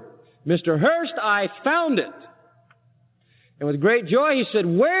reported, "Mr. Hearst, I found it." And with great joy he said,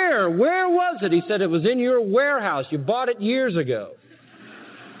 Where was it?" He said, "It was in your warehouse. You bought it years ago."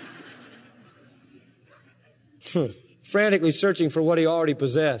 Frantically searching for what he already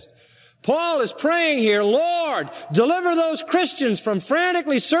possessed. Paul is praying here, Lord, deliver those Christians from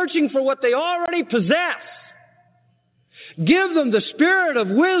frantically searching for what they already possess. Give them the spirit of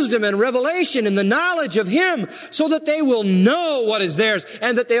wisdom and revelation and the knowledge of Him so that they will know what is theirs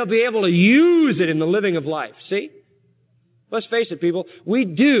and that they'll be able to use it in the living of life. See? Let's face it, people. We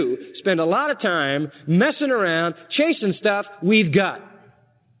do spend a lot of time messing around, chasing stuff we've got.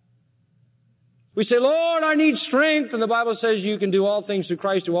 We say, Lord, I need strength, and the Bible says you can do all things through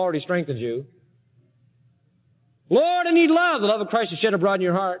Christ who already strengthens you. Lord, I need love. The love of Christ is shed abroad in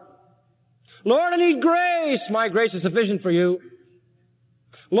your heart. Lord, I need grace. My grace is sufficient for you.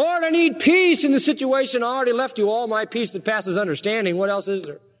 Lord, I need peace in the situation. I already left you all my peace that passes understanding. What else is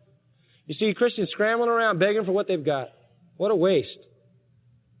there? You see Christians scrambling around begging for what they've got. What a waste.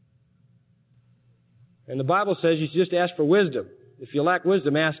 And the Bible says you should just ask for wisdom. If you lack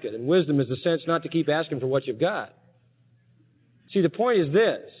wisdom, ask it. And wisdom is the sense not to keep asking for what you've got. See, the point is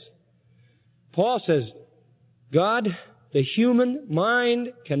this. Paul says, God, the human mind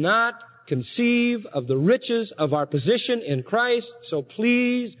cannot conceive of the riches of our position in Christ, so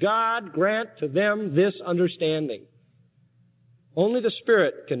please, God, grant to them this understanding. Only the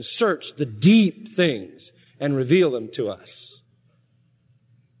Spirit can search the deep things and reveal them to us.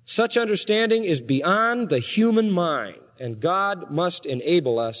 Such understanding is beyond the human mind, and God must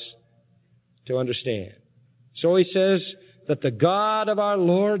enable us to understand. So he says that the God of our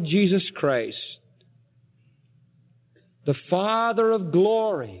Lord Jesus Christ, the Father of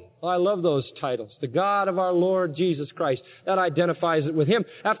glory. Oh, I love those titles. The God of our Lord Jesus Christ. That identifies it with Him.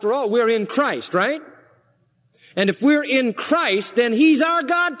 After all, we're in Christ, right? And if we're in Christ, then He's our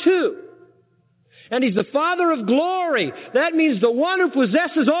God too. And He's the Father of glory. That means the one who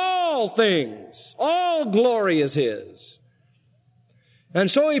possesses all things. All glory is His. And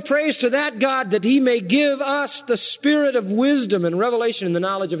so he prays to that God that He may give us the spirit of wisdom and revelation in the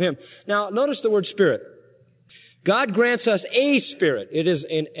knowledge of Him. Now, notice the word spirit. God grants us a spirit. It is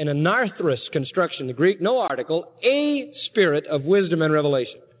an anarthrous construction, the Greek, no article, a spirit of wisdom and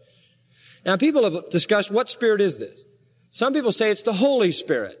revelation. Now, people have discussed what spirit is this. Some people say it's the Holy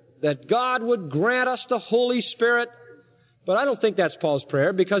Spirit, that God would grant us the Holy Spirit. But I don't think that's Paul's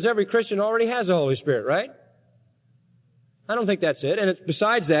prayer, because every Christian already has the Holy Spirit, right? I don't think that's it. And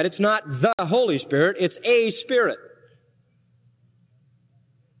besides that, it's not the Holy Spirit, it's a Spirit.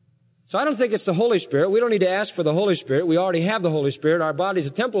 So I don't think it's the Holy Spirit. We don't need to ask for the Holy Spirit. We already have the Holy Spirit. Our body is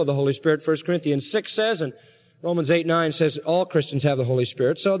a temple of the Holy Spirit, 1 Corinthians 6 says, and Romans 8:9 says all Christians have the Holy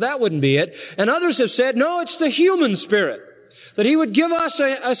Spirit. So that wouldn't be it. And others have said, no, it's the human spirit. That He would give us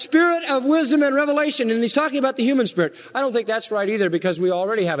a spirit of wisdom and revelation. And He's talking about the human spirit. I don't think that's right either, because we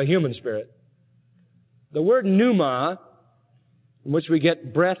already have a human spirit. The word pneuma, from which we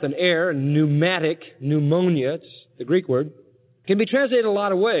get breath and air, and pneumatic, pneumonia, it's the Greek word, can be translated a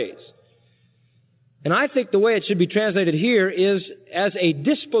lot of ways. And I think the way it should be translated here is as a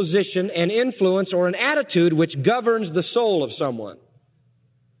disposition, an influence, or an attitude which governs the soul of someone.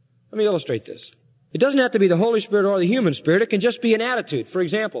 Let me illustrate this. It doesn't have to be the Holy Spirit or the human spirit. It can just be an attitude. For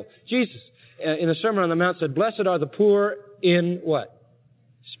example, Jesus, in the Sermon on the Mount, said, blessed are the poor in what?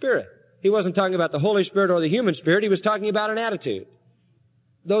 Spirit. He wasn't talking about the Holy Spirit or the human spirit. He was talking about an attitude.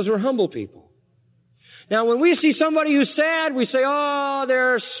 Those were humble people. Now, when we see somebody who's sad, we say, oh,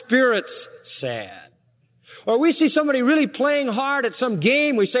 their spirit's sad. Or we see somebody really playing hard at some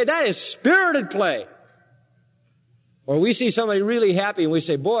game, we say, that is spirited play. Or we see somebody really happy and we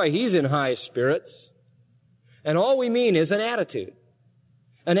say, boy, he's in high spirits. And all we mean is an attitude,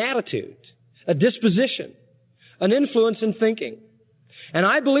 a disposition, an influence in thinking. And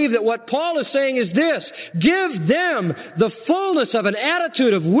I believe that what Paul is saying is this: give them the fullness of an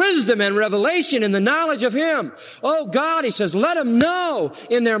attitude of wisdom and revelation in the knowledge of Him. Oh God, he says, let them know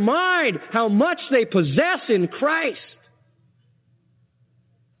in their mind how much they possess in Christ.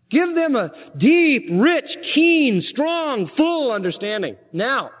 Give them a deep, rich, keen, strong, full understanding.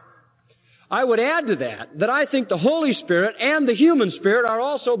 Now, I would add to that I think the Holy Spirit and the human spirit are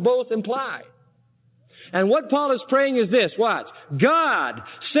also both implied. And what Paul is praying is this, watch. God,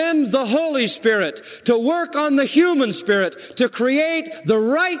 send the Holy Spirit to work on the human spirit to create the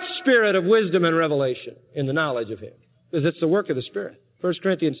right spirit of wisdom and revelation in the knowledge of Him. Because it's the work of the Spirit. 1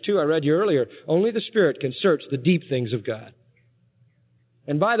 Corinthians 2, I read you earlier, only the Spirit can search the deep things of God.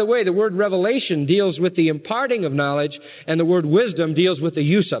 And by the way, the word revelation deals with the imparting of knowledge, and the word wisdom deals with the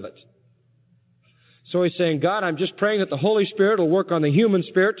use of it. So he's saying, God, I'm just praying that the Holy Spirit will work on the human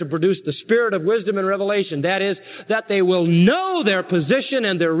spirit to produce the spirit of wisdom and revelation. That is, that they will know their position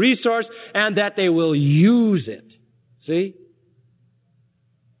and their resource, and that they will use it. See?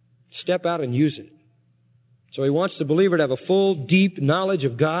 Step out and use it. So he wants the believer to have a full, deep knowledge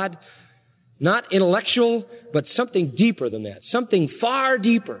of God. Not intellectual, but something deeper than that. Something far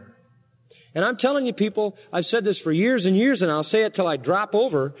deeper. And I'm telling you, people, I've said this for years and years, and I'll say it till I drop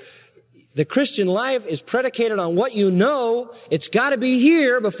over. The Christian life is predicated on what you know. It's got to be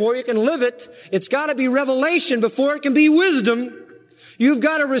here before you can live it. It's got to be revelation before it can be wisdom. You've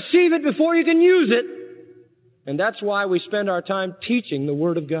got to receive it before you can use it. And that's why we spend our time teaching the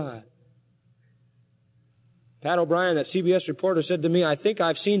Word of God. Pat O'Brien, that CBS reporter, said to me, I think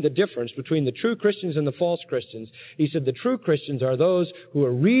I've seen the difference between the true Christians and the false Christians. He said the true Christians are those who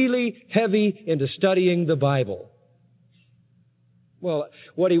are really heavy into studying the Bible. Well,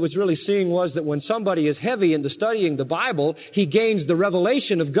 what he was really seeing was that when somebody is heavy into studying the Bible, he gains the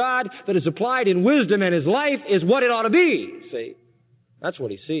revelation of God that is applied in wisdom, and his life is what it ought to be. See? That's what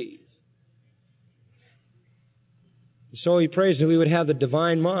he sees. So he prays that we would have the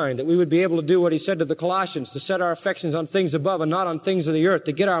divine mind, that we would be able to do what he said to the Colossians, to set our affections on things above and not on things of the earth,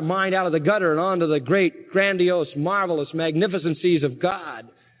 to get our mind out of the gutter and onto the great, grandiose, marvelous magnificencies of God.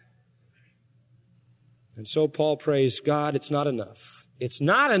 And so Paul prays, God, it's not enough. It's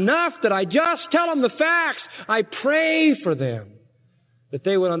not enough that I just tell them the facts. I pray for them, that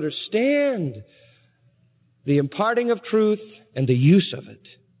they would understand the imparting of truth and the use of it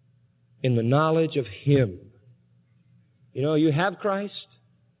in the knowledge of Him. You know, you have Christ.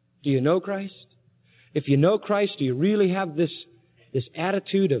 Do you know Christ? If you know Christ, do you really have this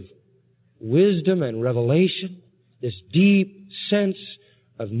attitude of wisdom and revelation, this deep sense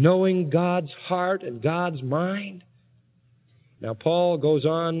of knowing God's heart and God's mind? Now, Paul goes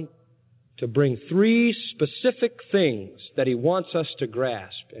on to bring 3 specific things that he wants us to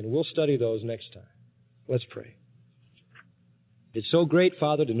grasp, and we'll study those next time. Let's pray. It's so great,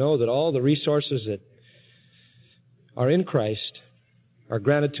 Father, to know that all the resources that are in Christ are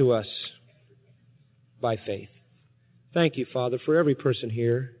granted to us by faith. Thank you, Father, for every person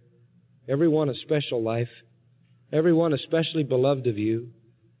here, everyone a special life, everyone especially beloved of you,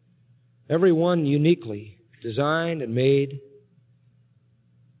 everyone uniquely designed and made.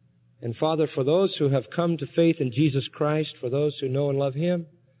 And Father, for those who have come to faith in Jesus Christ, for those who know and love Him,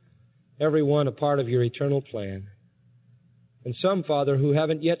 everyone a part of your eternal plan. And some, Father, who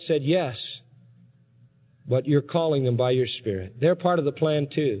haven't yet said yes, but you're calling them by your Spirit. They're part of the plan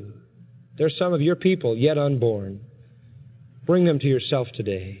too. They're some of your people yet unborn. Bring them to yourself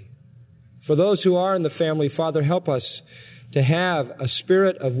today. For those who are in the family, Father, help us to have a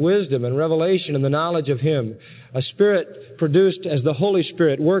spirit of wisdom and revelation in the knowledge of Him, a spirit produced as the Holy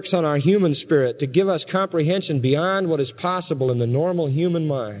Spirit works on our human spirit to give us comprehension beyond what is possible in the normal human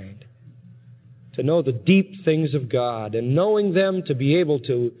mind, to know the deep things of God, and knowing them to be able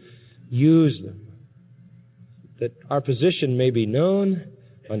to use them, that our position may be known,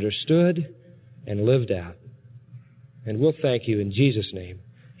 understood, and lived out. And we'll thank You in Jesus' name.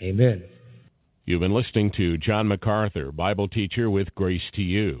 Amen. You've been listening to John MacArthur, Bible teacher with Grace to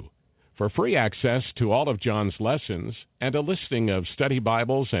You. For free access to all of John's lessons and a listing of study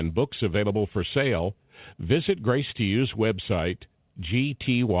Bibles and books available for sale, visit Grace to You's website,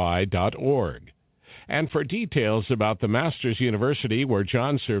 gty.org. And for details about the Masters University, where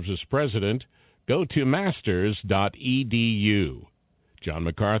John serves as president, go to masters.edu. John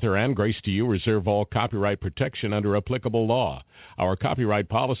MacArthur and Grace to You reserve all copyright protection under applicable law. Our copyright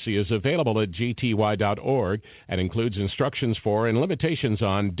policy is available at gty.org and includes instructions for and limitations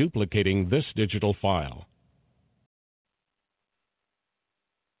on duplicating this digital file.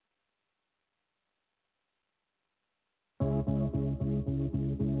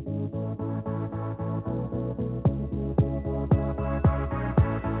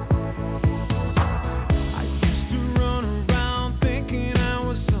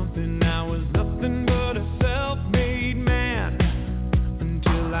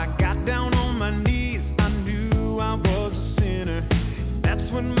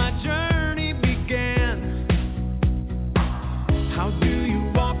 When my journey began,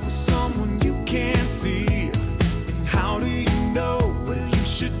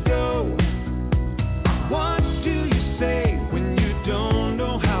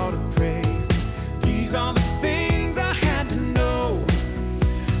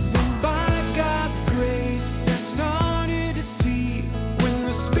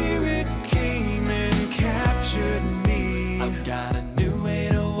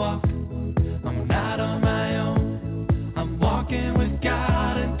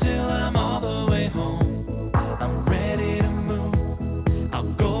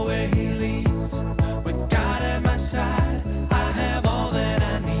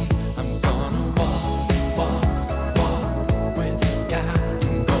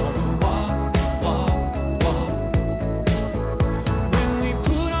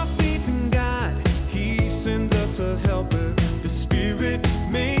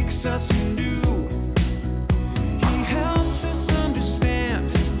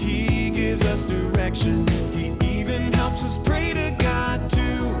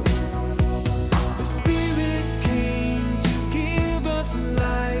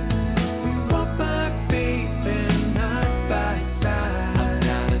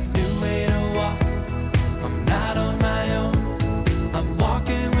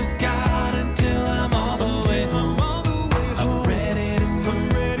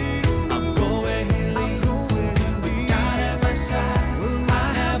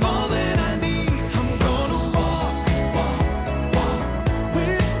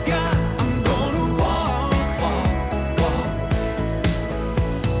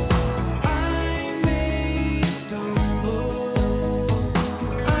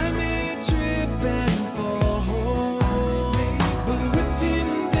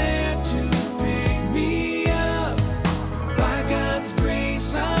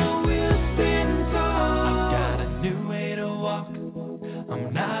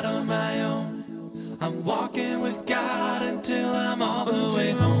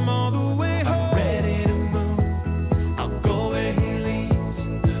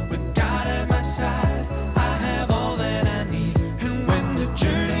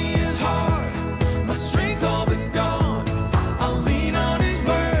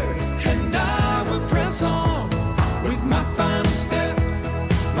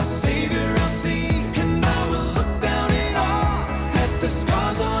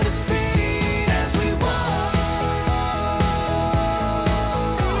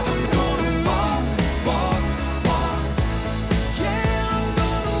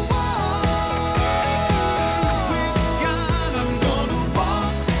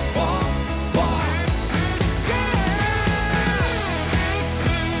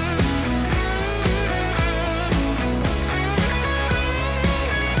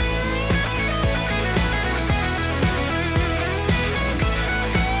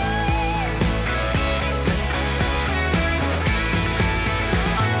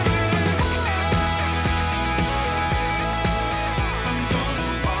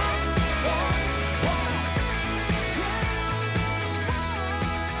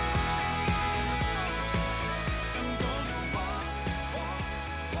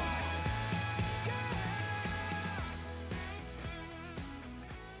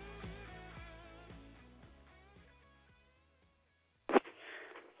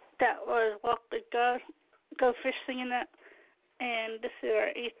 That was Walk with God, Go Fish singing that. And this is our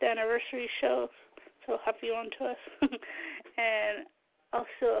 8th anniversary show, so happy one to us. And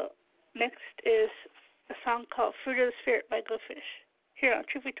also, next is a song called Fruit of the Spirit by Go Fish, here on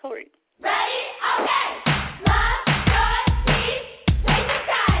Truth Be Told Radio. Ready? Okay! Love, joy, peace, patience,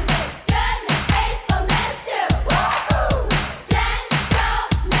 kindness, goodness, faithfulness, too. Woo-hoo!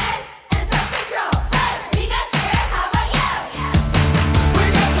 Gentleness and self-control. We got spirit, how about you? We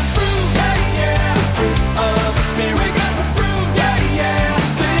got the fruit, yeah, yeah. Fruit of the Spirit, got the fruit, yeah, yeah.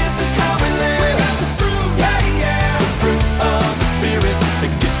 This is how we live. We got the fruit, yeah, yeah. Fruit of the Spirit, the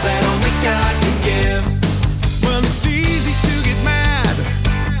gift that only God can give. Well, it's easy to get mad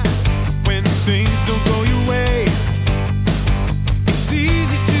when things don't go your way. It's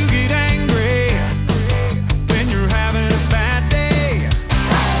easy to get angry when you're having a bad day.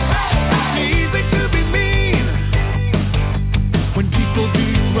 It's easy to be mean when people do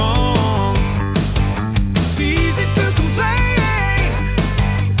you wrong. It's easy to complain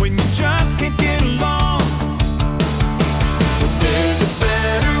when you just can't get along. But there's a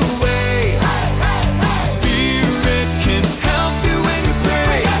better way. Spirit can help you when you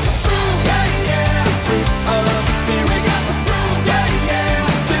pray. Yeah, yeah. The fruit of the Spirit, got the fruit, yeah, yeah.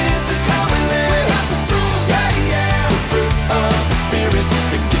 This is how we live. Got the fruit, Yeah, yeah. The fruit of the Spirit,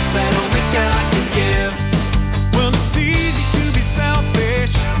 the gift that only God can give. Well, it's easy to be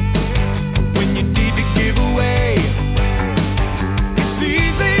selfish when you need to give away. It's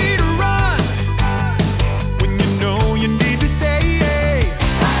easy to run when you know you need to stay.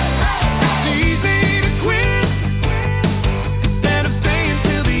 It's easy to quit instead of staying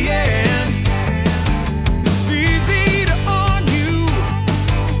till the end. It's easy to argue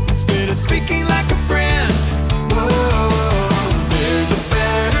instead of speaking like a friend. Whoa, there's a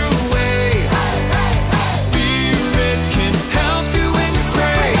better way. Spirit can help you when you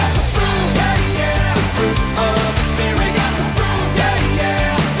pray. yeah, yeah. The fruit of the Spirit, got the fruit, yeah,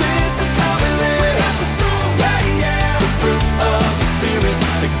 yeah. This is how we live. Yeah, yeah. The fruit of the Spirit,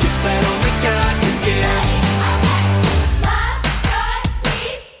 the gift that only God can give. Love, joy,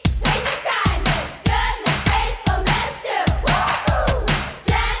 peace, patience, kindness, goodness, faithfulness, too. Woo-hoo!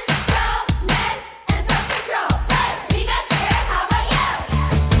 Gentleness and self-control. We got spirit, how about you?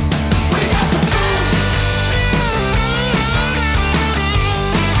 We got the fruit.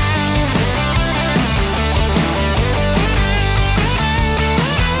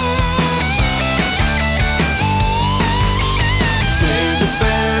 There's a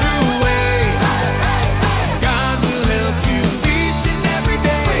better way. God will help you each and every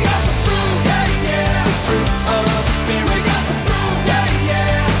day. Yeah, yeah. The fruit of the Spirit, got the fruit, yeah,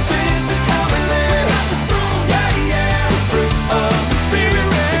 yeah. This is how we live. Yeah, yeah. The fruit of the Spirit,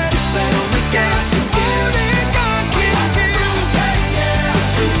 the gift that only God can give. Yeah, yeah. The fruit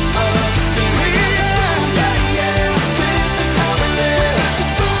of the Spirit, yeah, yeah. This is how we live.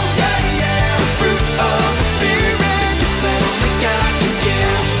 Yeah, yeah. The fruit of the Spirit, the gift that only God can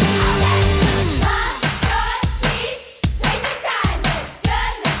give. Love, joy, peace, patience, kindness,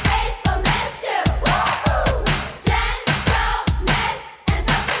 goodness, faithfulness, too. Woo-hoo! Gentleness and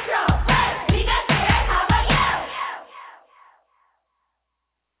self-control. We got spirit, how about you?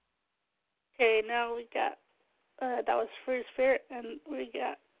 Okay, now we got, that was Fruit of the Spirit, and we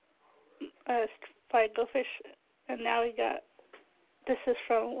got by Go Fish, and now we got, this is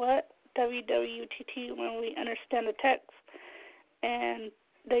from what? WWTT, When We Understand the Text, and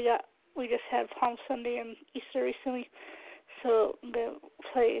we just had Palm Sunday and Easter recently, so I'm going to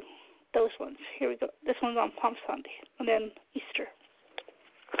play those ones. Here we go. This one's on Palm Sunday, and then Easter.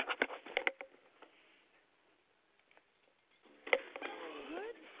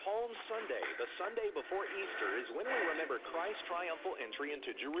 Palm Sunday, the Sunday before Easter, is when we remember Christ's triumphal entry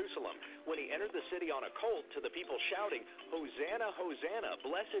into Jerusalem, when he entered the city on a colt to the people shouting, "Hosanna, Hosanna,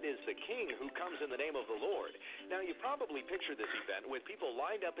 blessed is the King who comes in the name of the Lord." Now, you probably picture this event with people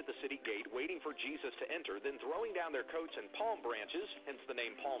lined up at the city gate waiting for Jesus to enter, then throwing down their coats and palm branches, hence the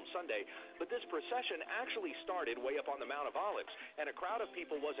name Palm Sunday. But this procession actually started way up on the Mount of Olives, and a crowd of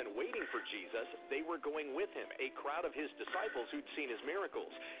people wasn't waiting for Jesus, they were going with him, a crowd of his disciples who'd seen his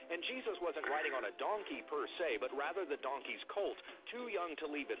miracles. And Jesus wasn't riding on a donkey per se, but rather the donkey's colt, too young to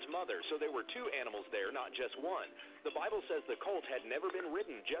leave its mother, so there were two animals there, not just one. The Bible says the colt had never been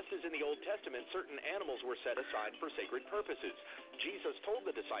ridden, just as in the Old Testament certain animals were set aside for sacred purposes. Jesus told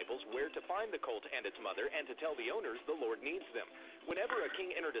the disciples where to find the colt and its mother, and to tell the owners the Lord needs them. Whenever a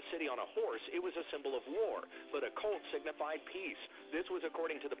king entered a city on a horse, it was a symbol of war, but a colt signified peace. This was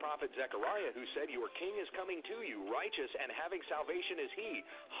according to the prophet Zechariah, who said, "Your king is coming to you, righteous and having salvation is he,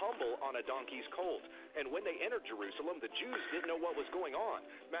 humble on a donkey's colt. And when they entered Jerusalem, the Jews didn't know what was going on.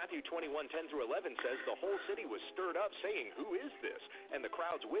 Matthew 21:10-11 says, the whole city was stirred up, saying, who is this? And the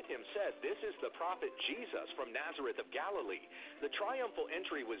crowds with him said, this is the prophet Jesus from Nazareth of Galilee. The triumphal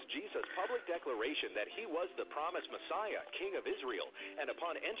entry was Jesus' public declaration that he was the promised Messiah, King of Israel. And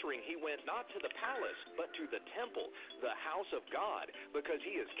upon entering, he went not to the palace, but to the temple, the house of God, because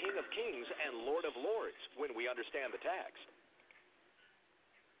he is King of kings and Lord of lords, when we understand the text.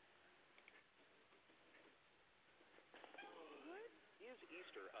 Is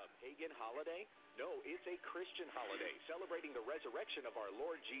Easter a pagan holiday? No, it's a Christian holiday, celebrating the resurrection of our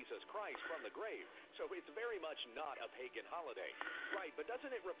Lord Jesus Christ from the grave. So it's very much not a pagan holiday. Right, but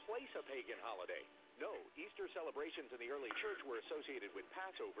doesn't it replace a pagan holiday? No, Easter celebrations in the early church were associated with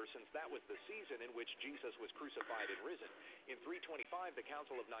Passover, since that was the season in which Jesus was crucified and risen. In 325, the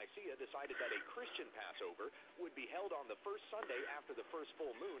Council of Nicaea decided that a Christian Passover would be held on the first Sunday after the first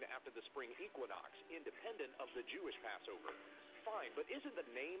full moon after the spring equinox, independent of the Jewish Passover. Fine, but isn't the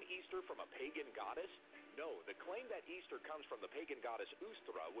name Easter from a pagan goddess? No, the claim that Easter comes from the pagan goddess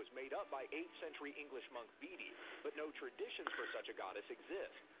Ustra was made up by 8th century English monk Bede, but no traditions for such a goddess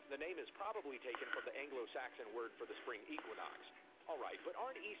exist. The name is probably taken from the Anglo-Saxon word for the spring equinox. All right, but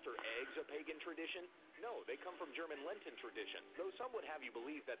aren't Easter eggs a pagan tradition? No, they come from German Lenten tradition, though some would have you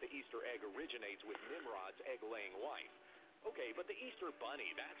believe that the Easter egg originates with Nimrod's egg-laying wife. Okay, but the Easter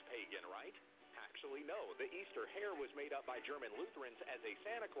bunny, that's pagan, right? Actually, no. The Easter hare was made up by German Lutherans as a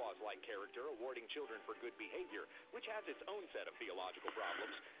Santa Claus-like character awarding children for good behavior, which has its own set of theological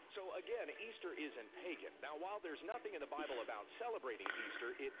problems. So again, Easter isn't pagan. Now, while there's nothing in the Bible about celebrating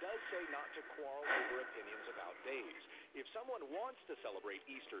Easter, it does say not to quarrel over opinions about days. If someone wants to celebrate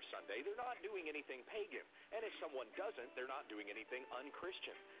Easter Sunday, they're not doing anything pagan. And if someone doesn't, they're not doing anything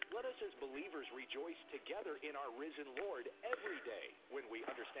unchristian. Let us as believers rejoice together in our risen Lord every day when we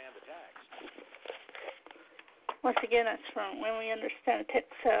understand the text. Once again, that's from When We Understand the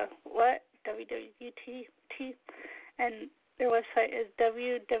Text. What? WWUTT. And their website is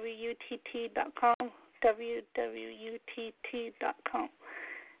www.utt.com. www.utt.com.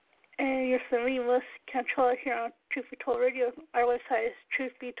 And you're listening to us control it here on Truth Be Told Radio. Our website is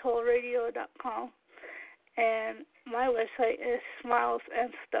truthbetoldradio.com. And my website is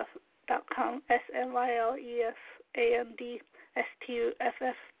smilesandstuff.com.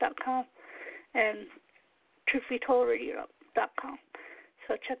 smilesandstuff.com. And truthbetold.radio.com.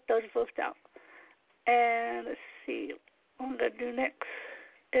 So check those both out. And let's see, what I'm going to do next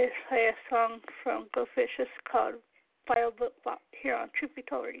is play a song from Go Fishes called Bible Book Bop here on Truth Be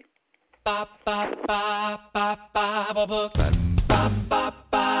Told Radio. Bible book. Bible book.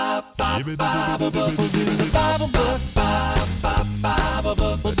 We'll do the Bible book. Bible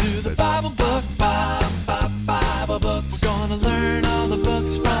book. We'll do the Bible book. Bible book. We're gonna learn all the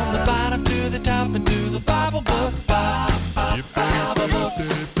books from the bottom to the top and do the Bible book. Bible book.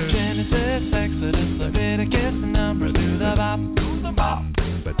 Genesis, Exodus, Leviticus, and Numbers. Do the Bible.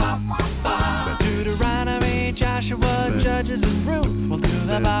 Deuteronomy, Joshua, Judges, and Ruth. We'll do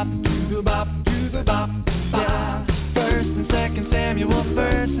the Bible. Yeah. First and Second Samuel,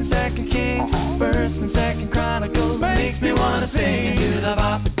 First and Second Kings, First and Second Chronicles. Makes me wanna sing and do the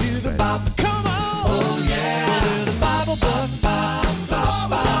bop. Come on, oh yeah. We'll do the Bible book,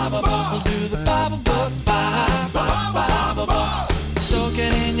 Bible book. We'll do the Bible book, Bible book. Soak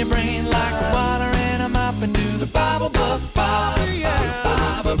it in your brain like water in a mop and do the Bible book,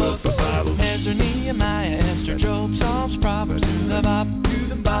 Bible book. Ezra, Nehemiah, Esther, Job, Psalms, Proverbs. Do the bop.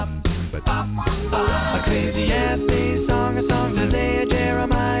 Ecclesiastes, Song of Songs, Isaiah,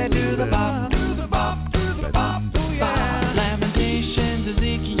 Jeremiah, do the bop. Lamentations,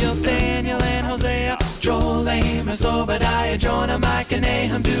 Ezekiel, Daniel, and Hosea, Joel, Amos, Obadiah, Jonah, Micah,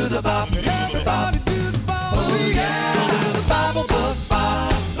 Nahum, do the bop. Oh yeah, we'll do the Bible book,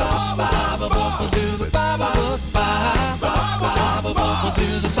 Bible book. We'll do the Bible book, Bible book. We'll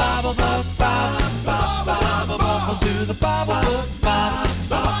do the Bible book, Bible book. We'll do the Bible book, Bible.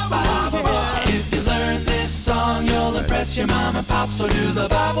 Your mom and pop, so do the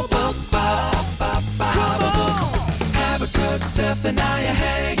Bible book, Bible book. Habakkuk, Zephaniah,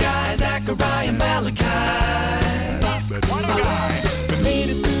 Haggai, Zechariah, Malachi. Made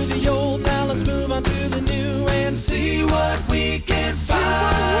it through the old, now let's move on to the new and see what we can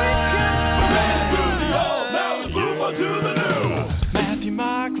find. Made it through the old, now let's move on to the new. Matthew,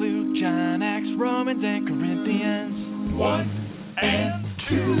 Mark, Luke, John, Acts, Romans, and Corinthians. 1 and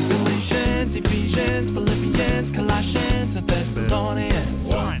 2. Galatians, Ephesians, Philippians, Colossians, and Thessalonians.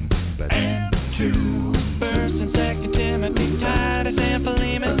 1 and 2. First and Second Timothy, Titus, and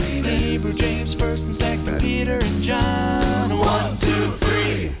Philemon. Hebrew, James, First and Second Peter, and John. 1, 2,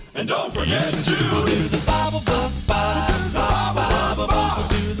 3.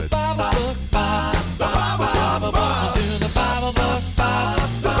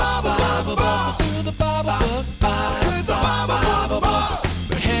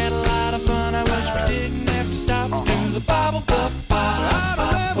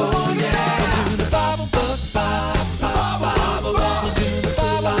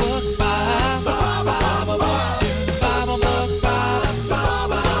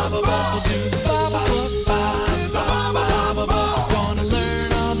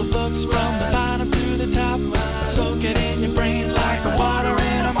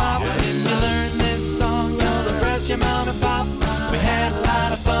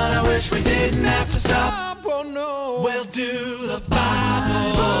 have to stop. Oh no, we'll do the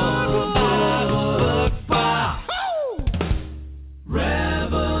Bible book by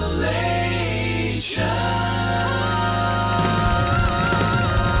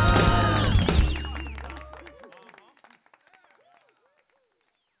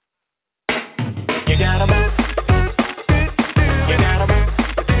You gotta move. You gotta move.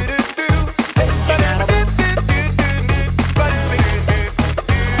 You gotta move.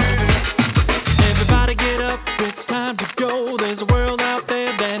 Everybody get up, it's time to go. There's a world out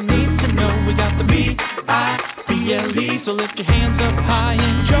there that needs to know. We got the B-I-B-L-E, so lift your hands up high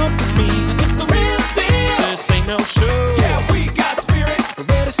and jump with me. It's the real deal. This ain't no show. Yeah, we got spirit. We're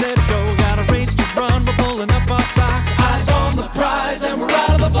ready, set, go. Got a race to run. We're pulling up our socks. Eyes on the prize, and we're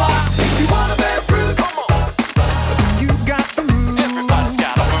out of the block. If you wanna bear fruit, come on. You got to move. Everybody's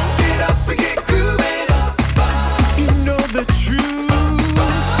gotta move. Get up and get grooving. You know the truth.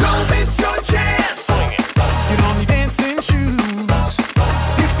 Don't miss your chance. Swing it. Get on your dancing shoes.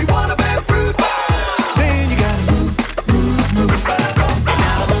 If you wanna bear fruit, then you gotta move, move, move.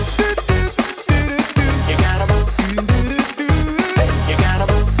 You gotta move. You gotta move. You gotta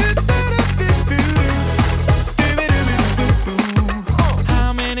move.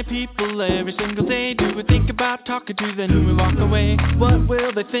 How many people every single day do we think about talking to, then we walk away? What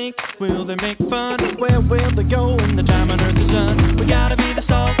will they think? Will they make fun? Where will they go when the time on earth is done? We gotta be the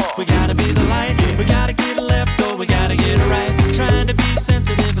salt, we gotta be the light. We gotta get it left or we gotta get it right. Trying to be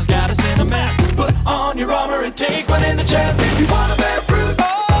sensitive has got us in a mess. Put on your armor and take one in the chest. If you wanna bear fruit,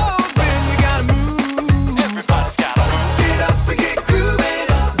 then you gotta move. Everybody's gotta move. Get up and get grooving.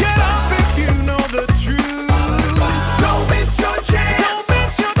 Get up if you know the truth. Don't miss your chance. Don't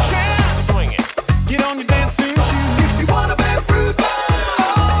miss your chance. Swing it. Get on your dancing shoes. If you wanna bear fruit,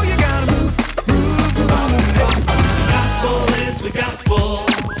 you gotta move, move, move. Gospel is the gospel.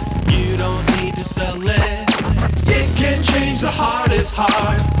 You don't need to sell it. It can change the hardest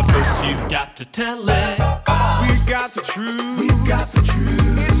heart, but first you've got to tell it. We've got the truth. We've got the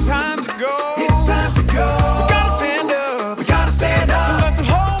truth. It's time to go. It's time to go. We gotta stand up. We gotta stand up. Let the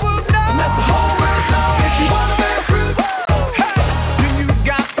whole world know. Let the whole world know. If you wanna bear fruit, then you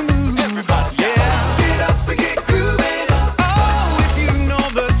got to move. Everybody, yeah. Get up and get grooving. Oh, if you know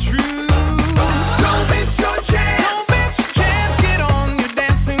the truth. Don't miss your chance. Don't miss your chance. Get on your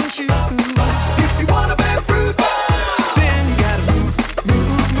dancing shoes. If you wanna bear fruit, then you gotta move,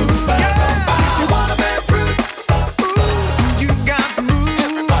 move, move. Yeah. If you wanna bear fruit, you got to move.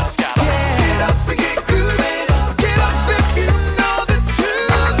 Everybody's gotta move. Get up and get grooving. Get up if you know the truth.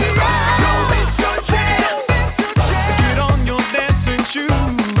 Don't miss your chance. Get on your dancing shoes.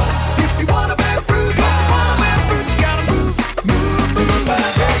 If you wanna bear fruit, you gotta move, move, move.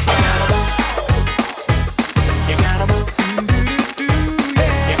 You gotta move. You gotta move.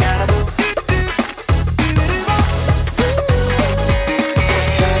 You gotta move.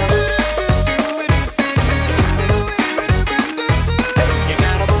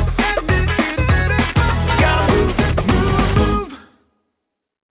 You gotta move, move, move.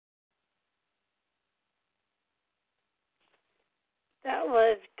 That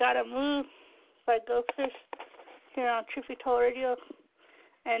was Gotta Move by Goldfish here on Truth Be Told Radio.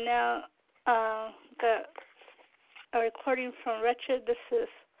 And now got a recording from Wretched. This is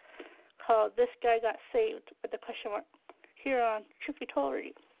called This Guy Got Saved with the question mark here on Truth Be Told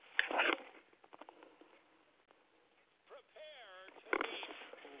Radio.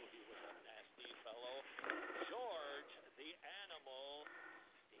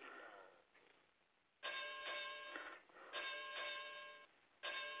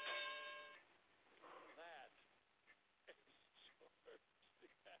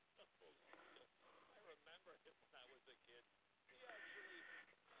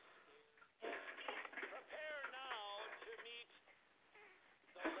 Prepare now to meet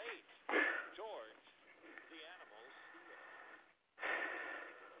the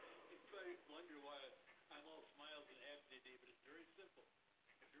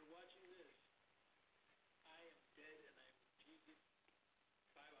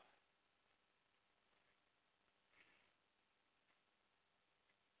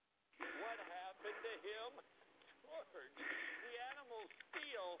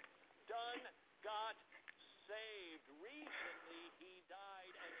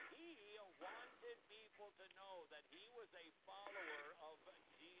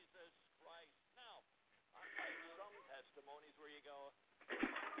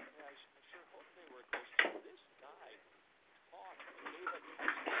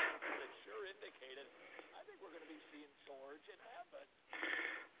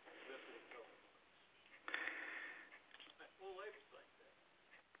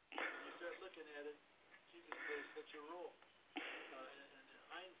glad that Jesus plays such a role. And in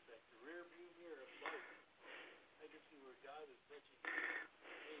hindsight, the rear view mirror of life, I can see where God is touching me,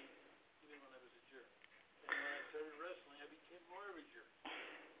 even when I was a jerk. And when I started wrestling, I became more of a jerk.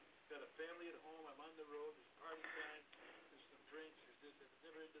 Got a family at home. I'm on the road. There's party time. There's some drinks. There's this. I was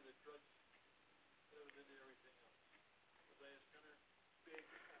never into the drugs, but I was into everything else. Was I a sinner? Big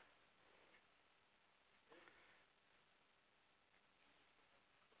time.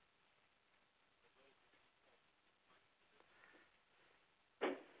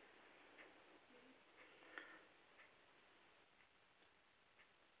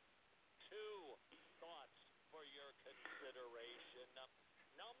 Two thoughts for your consideration.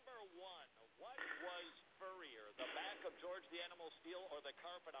 Number one, what was furrier, the back of George the Animal Steel or the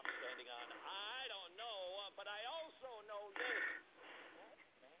carpet I'm standing on? I don't know, but I also know this.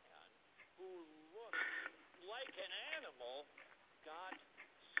 That man who looked like an animal got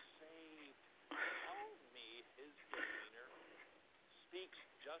saved. Tell me his demeanor speaks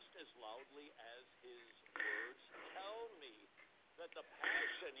just as loudly as his words. Tell me that the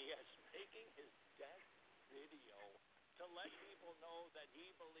passion he has making his death video to let people know that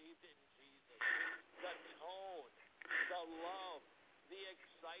he believed in Jesus, the tone, the love, the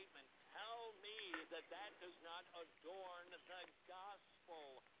excitement. Tell me that that does not adorn the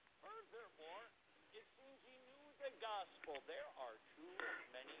gospel. Furthermore, it seems he knew the gospel. There are too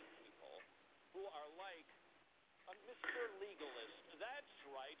many people who are like a Mr. Legalist. That's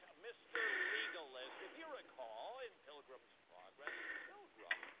right, Mr. Legalist. If you recall, in Pilgrim's Progress,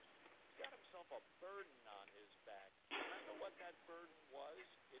 Pilgrim got himself a burden on his back. Remember what that burden was?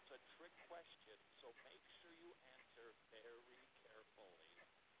 It's a trick question, so make sure you answer very carefully.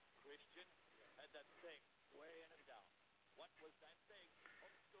 Christian had that thing weighing him down. What was that thing?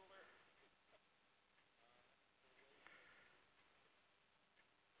 Homeschooler.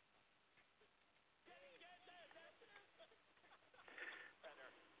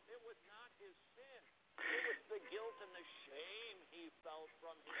 It was not his sin. It was the guilt and the shame he felt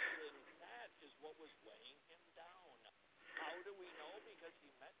from his sin. That is what was weighing him down. How do we know? Because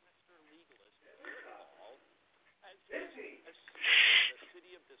he met Mr. Legalist, Paul, as he escaped the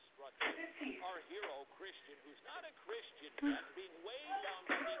city of destruction. Our hero, Christian, who's not a Christian yet, being weighed down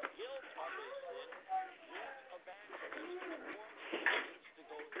by the guilt of his sin, meets evangelist before he needs to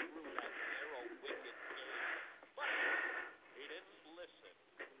go through that narrow, wicked gate. But he didn't listen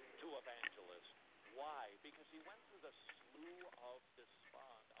to evangelist. Why? Because he went through the slough of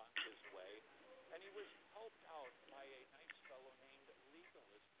despond on his way, and he was helped out by a nice fellow named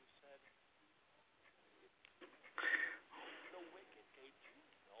Legalist who said, the wicked gate, do you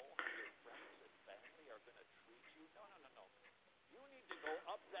know how your friends and family are going to treat you? No. You need to go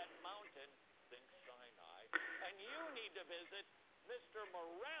up that mountain, think Sinai, and you need to visit Mr.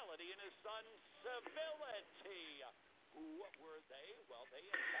 Morality and his son Civility. Who were they? Well, they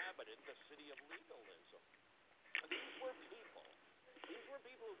inhabited the city of legalism. These were people who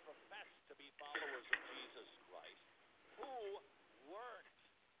professed to be followers of Jesus Christ, who weren't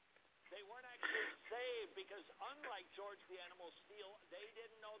actually saved because unlike George the Animal Steel, they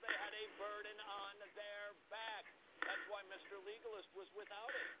didn't know they had a burden on their back. That's why Mr. Legalist was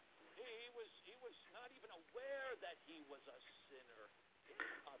without it. He was not even aware that he was a sinner. In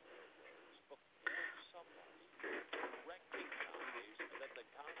other words, before somebody recognize that the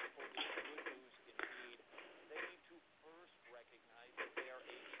gospel is good news indeed, they need to first recognize that they are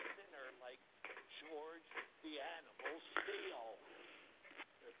a sinner like George the Animal Steel.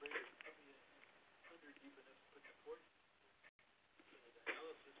 They're afraid of coming under deep enough to put the port in the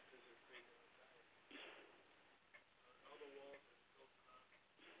dialysis because they're afraid they'll die. All the walls are built around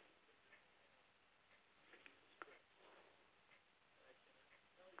Jesus Christ. And I cannot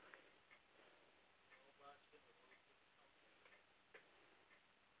tell you, no boxing or no something.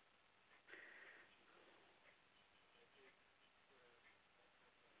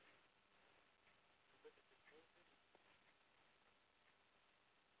 I did prayer look at the whole video. Sharing a trip my life.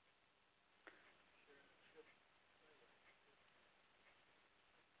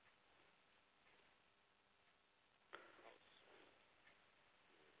 How sweet is that?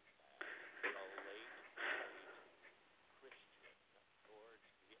 The late, great Christian George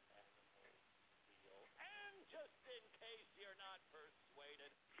the Animal Steel. And just in case you're not persuaded,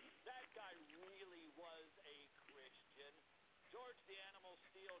 that guy really was a Christian. George the Animal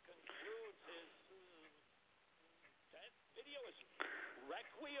Steel concludes his death video, his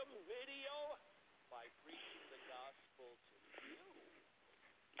requiem video, by preaching the gospel to you.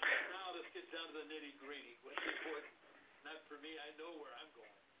 Now let's get down to the nitty-gritty. What's important? Not for me. I know where I'm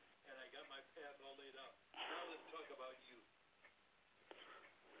going. And I got my path all laid out. Now let's talk about you.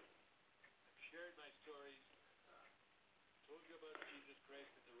 I've shared about Jesus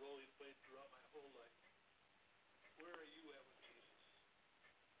Christ and the role He played throughout my whole life. Where are you at with Jesus?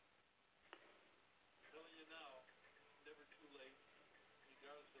 I'm telling you now, it's never too late,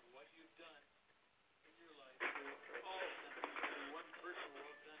 regardless of what you've done in your life. We're all sinners. Only one person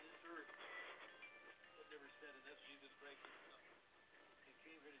walked on this earth that never sinned, and that's Jesus Christ Himself. He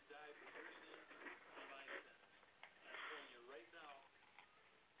came here to die for your sins and my sins. I'm telling you right now,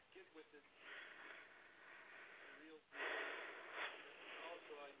 get with it. The real deal.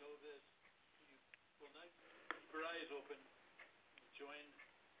 Also, I know this. You will not keep your eyes open and join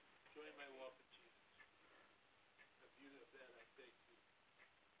my walk with Jesus. If you have that, I beg you.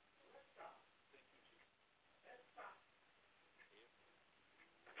 Thank you, Jesus.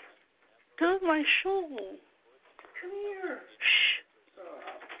 Do my show. Come here. Shh.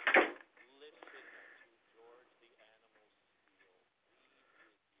 Listen to George the Animal Steel.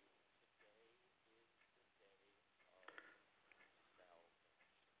 We with you. Today is the day of salvation.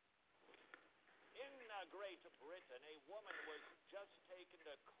 In Great Britain, a woman was just taken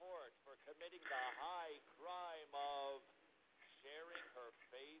to court for committing the high crime of sharing her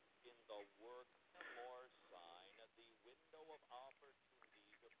faith in the work more sign, the window of opportunity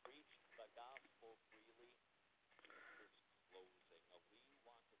to preach the gospel freely is closing. We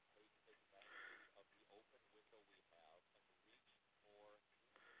want to take advantage of the open window we have and reach more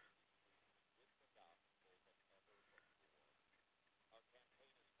humans with the gospel than ever before. Our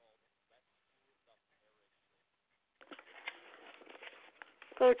campaign is called Rescue the Perishing.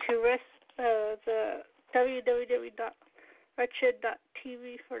 Go to the www.wretched.tv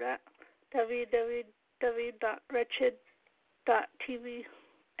for that. www.wretched.tv.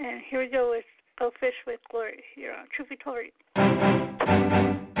 And here we go with Go Fish with Glory here on Truth Victory.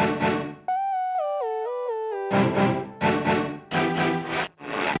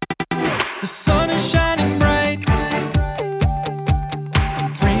 The sun is shining bright.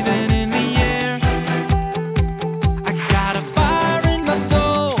 I'm breathing in the air. I got a fire in my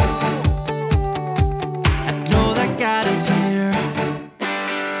soul. I know that God is here.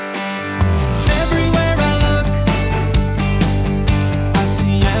 Everywhere I look, I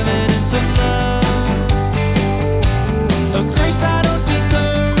see evidence of love, a grace I don't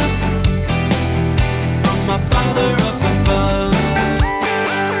deserve, from my Father up above.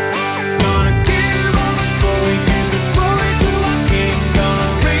 Gonna give all the glory, give the glory to our King. Gonna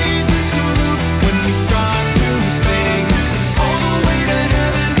raise His roof when we start to sing. All the way to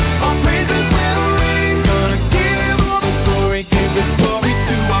heaven, our praises will ring. Gonna give all the glory, give the glory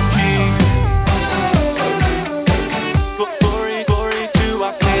to our King. Glory, glory to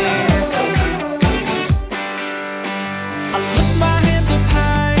our King. I lift my hands up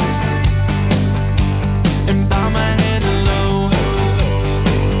high and bow my head low.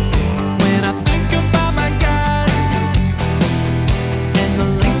 When I think about my God and the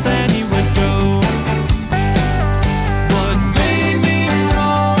lengths that He would go, what made me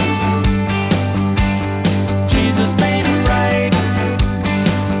wrong, Jesus made it right.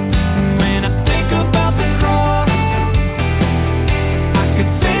 When I think about the cross, I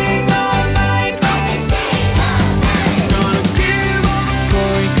could sing all night. Gonna give all the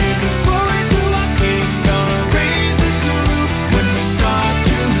glory, give the glory to our King. Gonna raise His roof when we start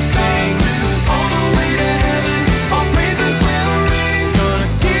to sing. All the way to heaven, our praises will ring. Gonna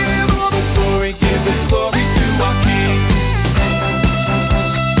give all the glory, give the glory to our King.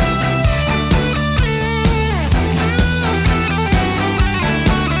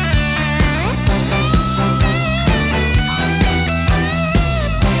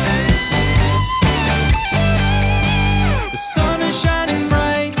 The sun is shining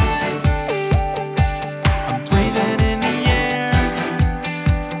bright. I'm breathing in the air.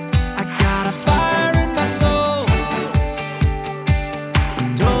 I got a fire in my soul. I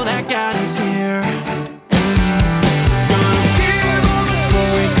know that God is here. Gonna give all the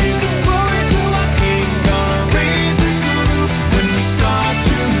glory, give the glory to our King. Gonna raise His roof when we start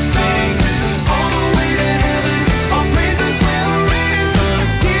to sing. All the way to heaven, our praises will ring. Gonna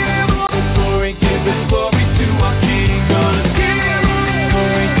give all the glory, give the glory to our King. Gonna give all the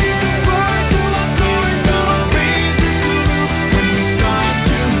glory, give the glory to our King. Gonna raise His roof when we start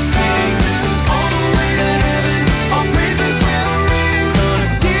to sing. All the way to heaven, our praises will ring. Gonna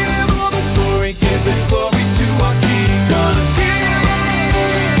give all the glory, give the glory to our King. Gonna give all the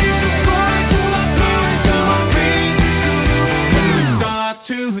glory, give the glory to our King. Gonna raise His roof when we start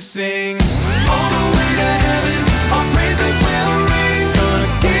to sing. All the way to heaven, our praises will ring. Gonna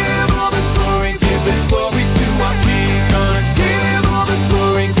give all the glory, give the glory to our King. Gonna give all the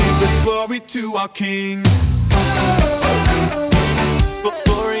glory, give the glory to our King.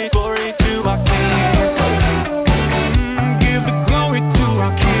 Glory, glory to our King. Give the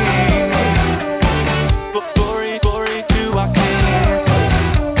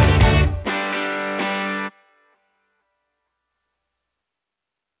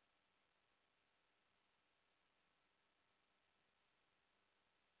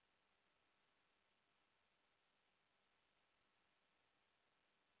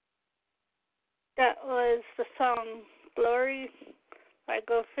That was the song Glory by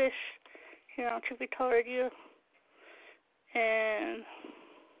Go Fish here on Truth Be Told Radio. And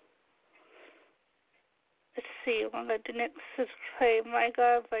let's see, I'm going to do next is play My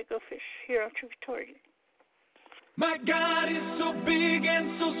God by Go Fish here on Truth Be Told Radio. My God is so big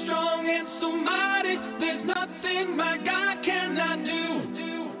and so strong and so mighty. There's nothing my God cannot do.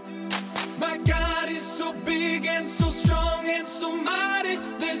 My God is so big and so strong and so mighty.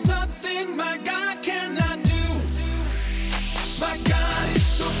 There's nothing my God cannot do. My God is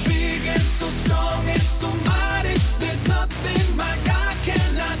so big and so strong and so mighty. There's nothing my God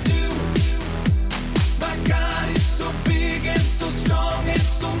cannot do. My God is so big and so strong and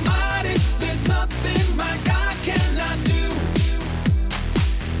so mighty. There's nothing my God cannot do.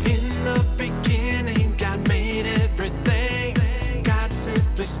 In the beginning, God made everything. God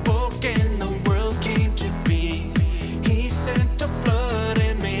simply spoke and the world came to be. He sent a flood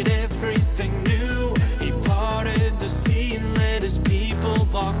and made everything new. He parted the sea and let his people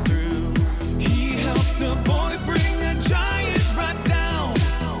walk through. He helped the boy bring a giant right down.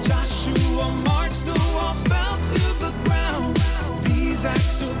 Joshua marched, the wall fell to the ground. These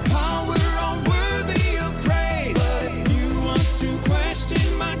acts of power are worthy of praise. But if you want to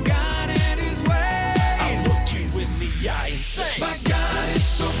question my God and his ways, I'll look you in the eye and say, my God is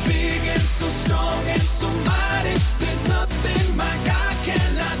so big and so strong and so mighty. There's nothing my God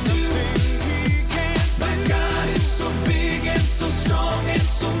cannot do. My God is so big and so strong and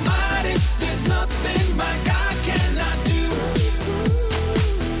so mighty. There's nothing my God cannot do.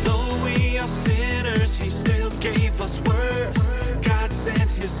 Though we are sinners, he still gave us worth. God sent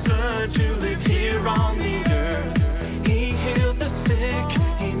his son to live here on the earth. He healed the sick,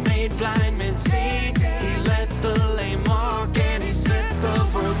 he made blind men see. He let the lame walk and he set the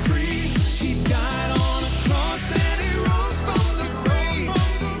world free. He died on a cross and he rose from the grave.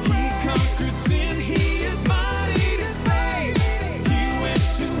 He conquered sin, he is mighty to save. He went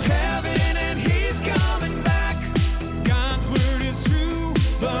to heaven and he's coming back. God's word is true,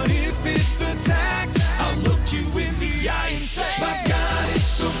 but if it's attacked, I'll look you in the eye and say, my God is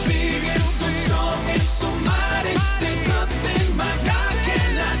so big and so strong and so mighty. There's nothing my God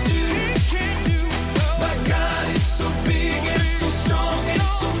cannot do. My God is so big and so strong and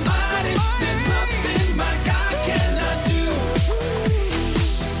so mighty. There's nothing my God cannot do.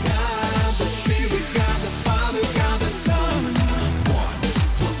 God the Spirit, God the Father, God the Son. 1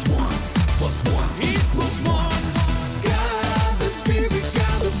 + 1 + 1 equals 1. God the Spirit,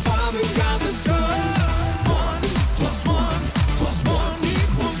 God the Father, God the Son. 1 + 1 + 1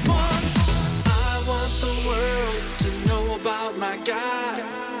 equals 1. I want the world to know about my God.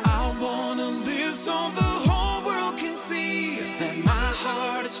 I want to live so the whole world can see that my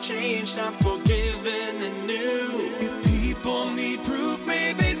heart has changed, I'm forgiven and new. If people need proof,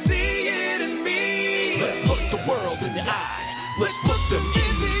 may they see it in me. Let's look the world in the eye. Let's look them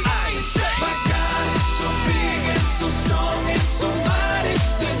in the eye and say, my God is so big and so strong and so mighty.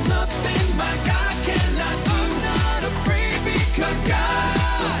 There's nothing my God cannot do. I'm not afraid because God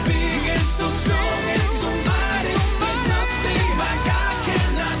is so big and so strong and so mighty. There's nothing my God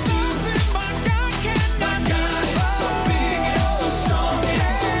cannot do. My God is so big and so strong and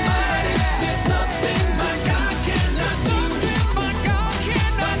so mighty. There's nothing my God cannot do. My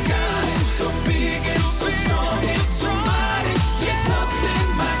God is so big and so strong and so mighty. There's nothing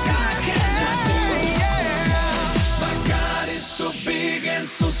my God cannot do. My God is so big and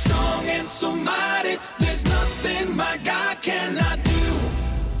so strong and so mighty. There's nothing my God cannot do.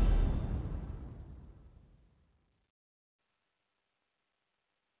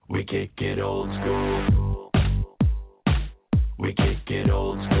 We kick it old school. We kick it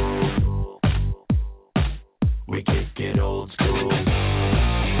old school. We kick it old school.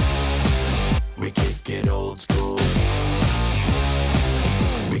 We kick it old school.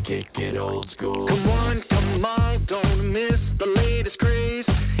 We kick it old school. Come on, don't miss the latest craze.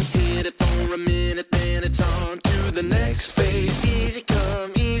 Hit it for a minute, then it's on to the next phase. Easy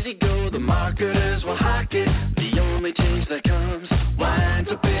come, easy go, the marketers will hawk it. The only change that comes winds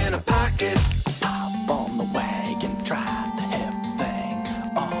up in a pocket. Hop on the wagon, try the hip thing.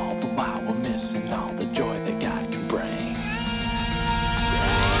 All the while we're missing all the joy that God can bring.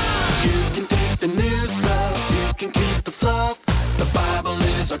 You can take the new stuff, you can keep the fluff. The Bible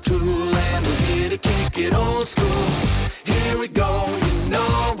is our tool and we're here to kick it old school. Here we go, you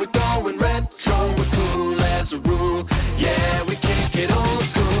know we're going retro. We're cool as a rule, yeah, we kick it old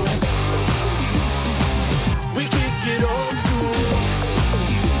school. We kick it old school.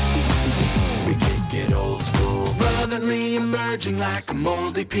 We kick it old school. Brotherly emerging like a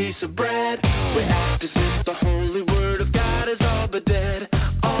moldy piece of bread. We act as if the holy word of God is all but dead.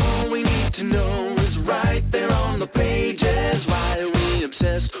 All we need to know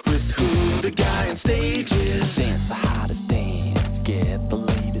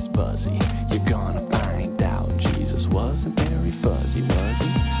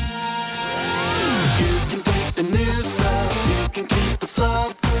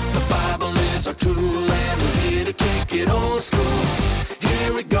The Bible is our tool, and we're here to kick it old school.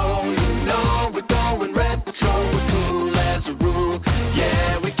 Here we go, you know we're going red patrol. We're cool as a rule,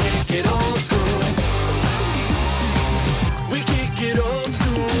 yeah, we kick it old school. We kick it old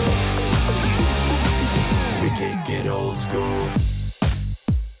school. We kick it old school.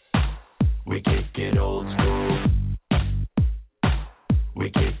 We kick it old school. We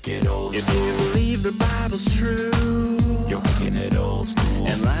kick it old school. If you believe the Bible's true, you're kicking it old school.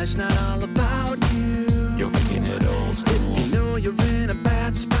 And life's not all about you, you're kicking it old school. If you know you're in a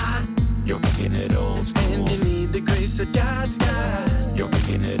bad spot, you're kicking it old school. And you need the grace of God's God, you're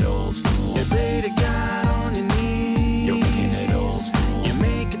kicking it old school. You pray to God on your knees, you're kicking it old school. You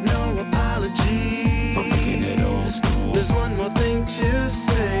make it no apology for kicking it old school. There's one more thing to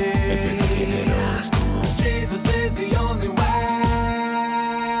say. If you're kicking it old school, Jesus is the only way.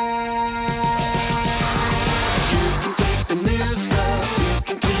 You can take the new stuff, you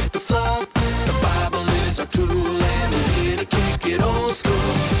can keep the fluff. The Bible is our tool, and we're here to kick it old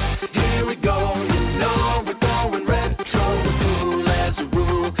school. Here we go, you know we're going red patrol. We're cool as a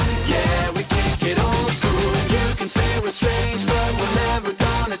rule, yeah, we kick it old school. You can say we're strange, but we're never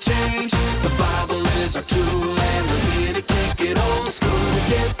gonna change. The Bible is our tool, and we're here to kick it old school.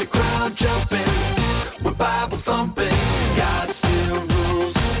 Get the crowd jumping, we're Bible thumping. God still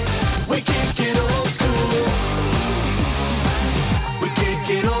rules. We kick it old school. We kick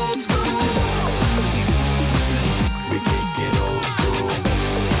it old school. We kick it old school.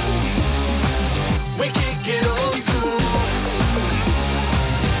 We kick it old school.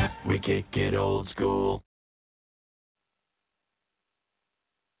 We kick it old school.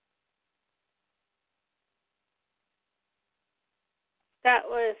 That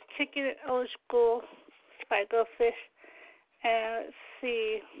was Kicking It Old School by Go Fish. And let's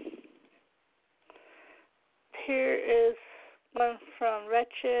see. Here is one from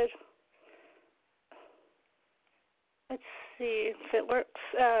Wretched. Let's see if it works.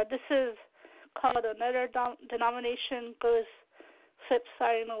 This is called Another Denomination Goes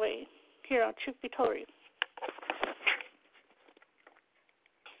Flip-Siding Away, here on Truth Be Told.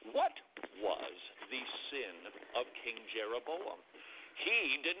 What was the sin of King Jeroboam?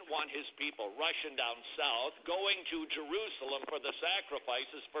 He didn't want his people rushing down south, going to Jerusalem for the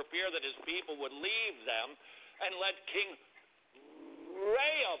sacrifices for fear that his people would leave them and let King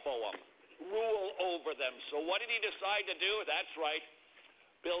Rehoboam rule over them. So what did he decide to do? That's right,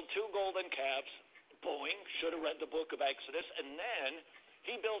 build 2 golden calves. Boeing should have read the book of Exodus. And then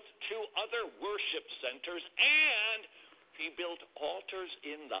he built 2 other worship centers, and he built altars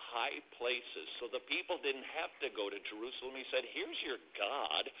in the high places so the people didn't have to go to Jerusalem. He said, here's your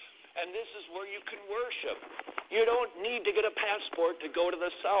God, and this is where you can worship. You don't need to get a passport to go to the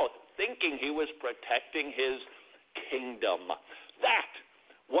south, thinking he was protecting his kingdom. That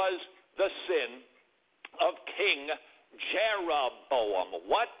was the sin of King Jeroboam.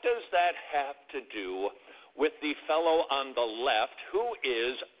 What does that have to do with the fellow on the left who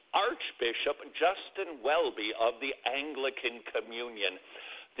is Archbishop Justin Welby of the Anglican Communion?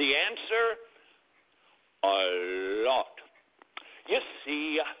 The answer, a lot. You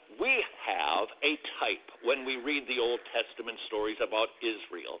see, we have a type when we read the Old Testament stories about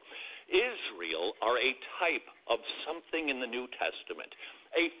Israel. Israel are a type of something in the New Testament,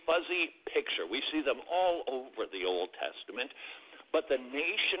 a fuzzy picture. We see them all over the Old Testament, but the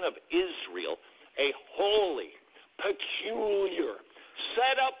nation of Israel, a holy, peculiar,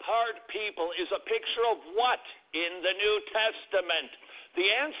 set-apart people, is a picture of what in the New Testament? The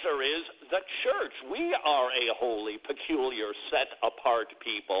answer is the church. We are a holy, peculiar, set-apart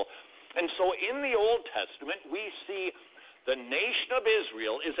people. And so in the Old Testament, we see the nation of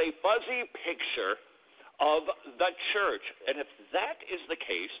Israel is a fuzzy picture of the church. And if that is the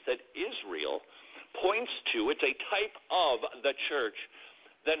case, that Israel points to, it's a type of the church,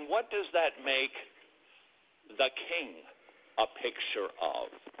 then what does that make the king a picture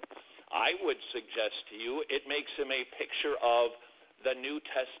of? I would suggest to you it makes him a picture of the New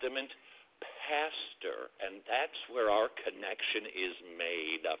Testament pastor, and that's where our connection is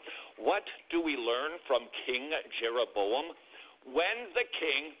made. What do we learn from King Jeroboam? When the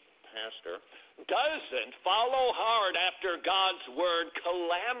king, pastor, doesn't follow hard after God's word,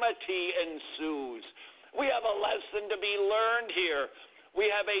 calamity ensues. We have a lesson to be learned here. We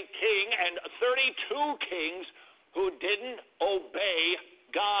have a king and 32 kings who didn't obey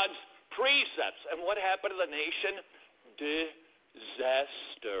God's precepts. And what happened to the nation?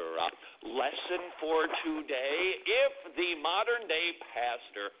 Disaster. Lesson for today: if the modern day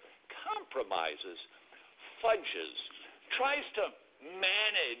pastor compromises, fudges, tries to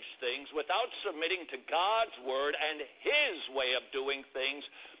manage things without submitting to God's word and his way of doing things,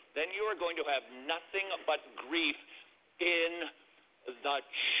 then you are going to have nothing but grief in the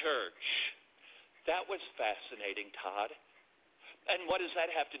church. That was fascinating, Todd. And what does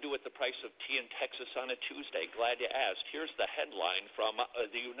that have to do with the price of tea in Texas on a Tuesday? Glad you asked. Here's the headline from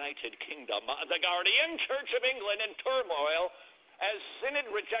the United Kingdom. The Guardian, Church of England in turmoil as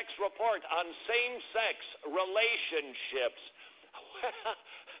Synod rejects report on same-sex relationships.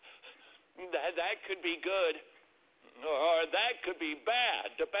 That could be good, or that could be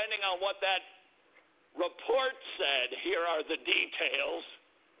bad, depending on what that report said. Here are the details.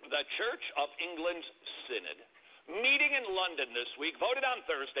 The Church of England's Synod, meeting in London this week, voted on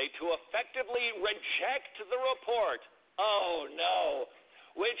Thursday to effectively reject the report. Oh, no.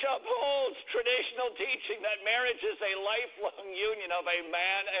 Which upholds traditional teaching that marriage is a lifelong union of a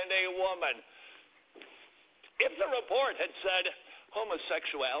man and a woman. If the report had said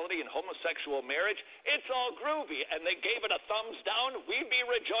homosexuality and homosexual marriage, it's all groovy, and they gave it a thumbs down, we'd be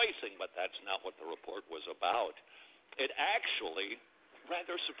rejoicing. But that's not what the report was about. It actually,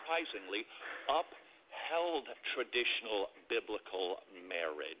 rather surprisingly, upheld traditional biblical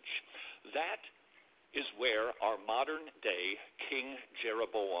marriage. That is where our modern-day King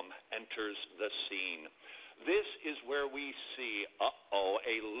Jeroboam enters the scene. This is where we see,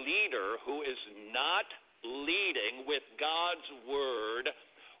 a leader who is not leading with God's word.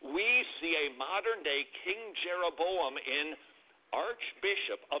 We see a modern-day King Jeroboam in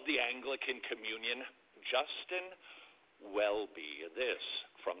Archbishop of the Anglican Communion, Justin Welby. This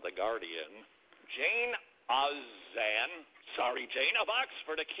from The Guardian. Jane of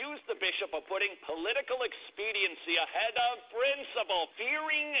Oxford accused the bishop of putting political expediency ahead of principle,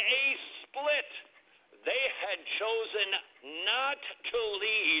 fearing a split. They had chosen not to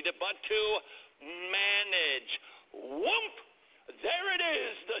lead, but to manage. Whoomp! There it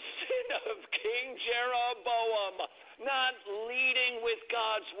is, the sin of King Jeroboam. Not leading with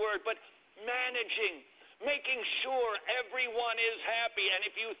God's word, but managing, making sure everyone is happy. And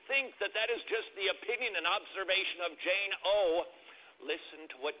if you think that that is just the opinion and observation of Jane O., listen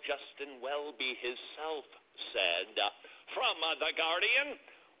to what Justin Welby himself said. From The Guardian,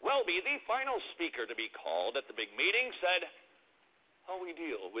 Welby, the final speaker to be called at the big meeting, said, "How we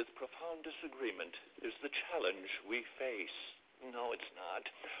deal with profound disagreement is the challenge we face." No, it's not.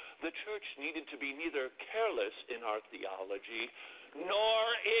 The church needed to be neither careless in our theology nor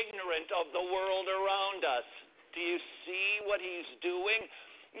ignorant of the world around us. Do you see what he's doing?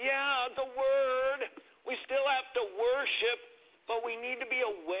 Yeah, the word. We still have to worship, but we need to be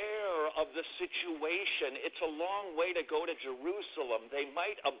aware of the situation. It's a long way to go to Jerusalem. They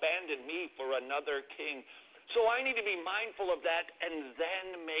might abandon me for another king. So I need to be mindful of that and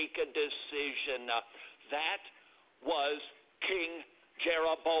then make a decision. That was King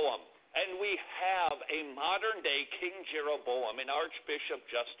Jeroboam. And we have a modern-day King Jeroboam in Archbishop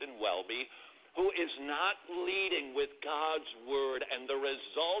Justin Welby, who is not leading with God's word, and the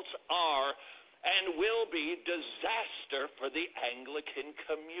results are and will be disaster for the Anglican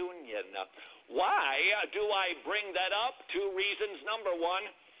Communion. Why do I bring that up? Two reasons. Number one,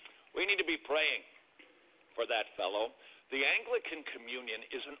 we need to be praying for that fellow. The Anglican Communion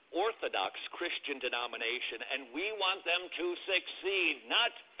is an Orthodox Christian denomination, and we want them to succeed,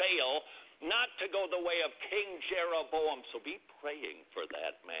 not fail, not to go the way of King Jeroboam. So be praying for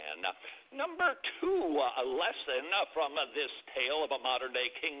that man. Number two, a lesson from this tale of a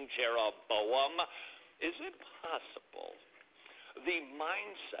modern-day King Jeroboam. Is it possible the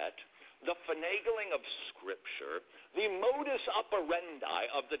mindset, the finagling of Scripture, the modus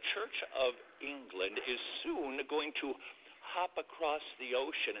operandi of the Church of England is soon going to hop across the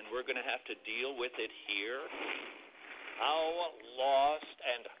ocean, and we're going to have to deal with it here? How lost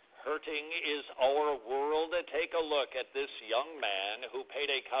and hurting is our world? Take a look at this young man who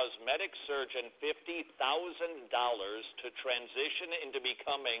paid a cosmetic surgeon $50,000 to transition into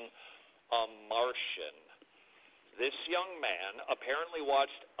becoming a Martian. This young man apparently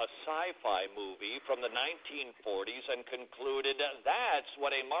watched a sci-fi movie from the 1940s and concluded, that's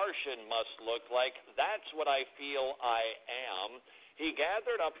what a Martian must look like. That's what I feel I am. He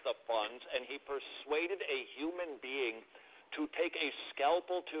gathered up the funds and he persuaded a human being to take a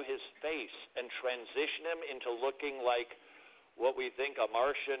scalpel to his face and transition him into looking like what we think a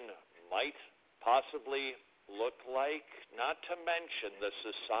Martian might possibly look like. Not to mention the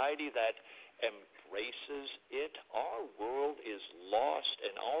society that embraces it. Our world is lost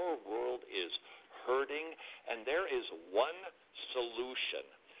and our world is hurting, and there is one solution: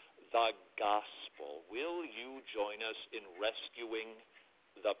 the gospel. Will you join us in rescuing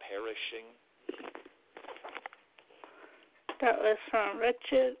the perishing? That was from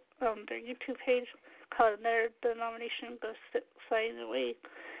Wretched, their YouTube page called Their Denomination Goes Flying Away.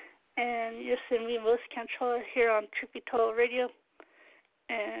 And you're seeing me, Melissa Cantrolla, here on Trippy Total Radio.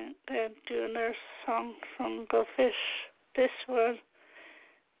 And then do another song from Go Fish. This one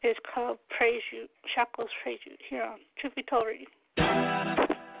is called Praise You, Shackles Praise You, here on Trippy Total Radio.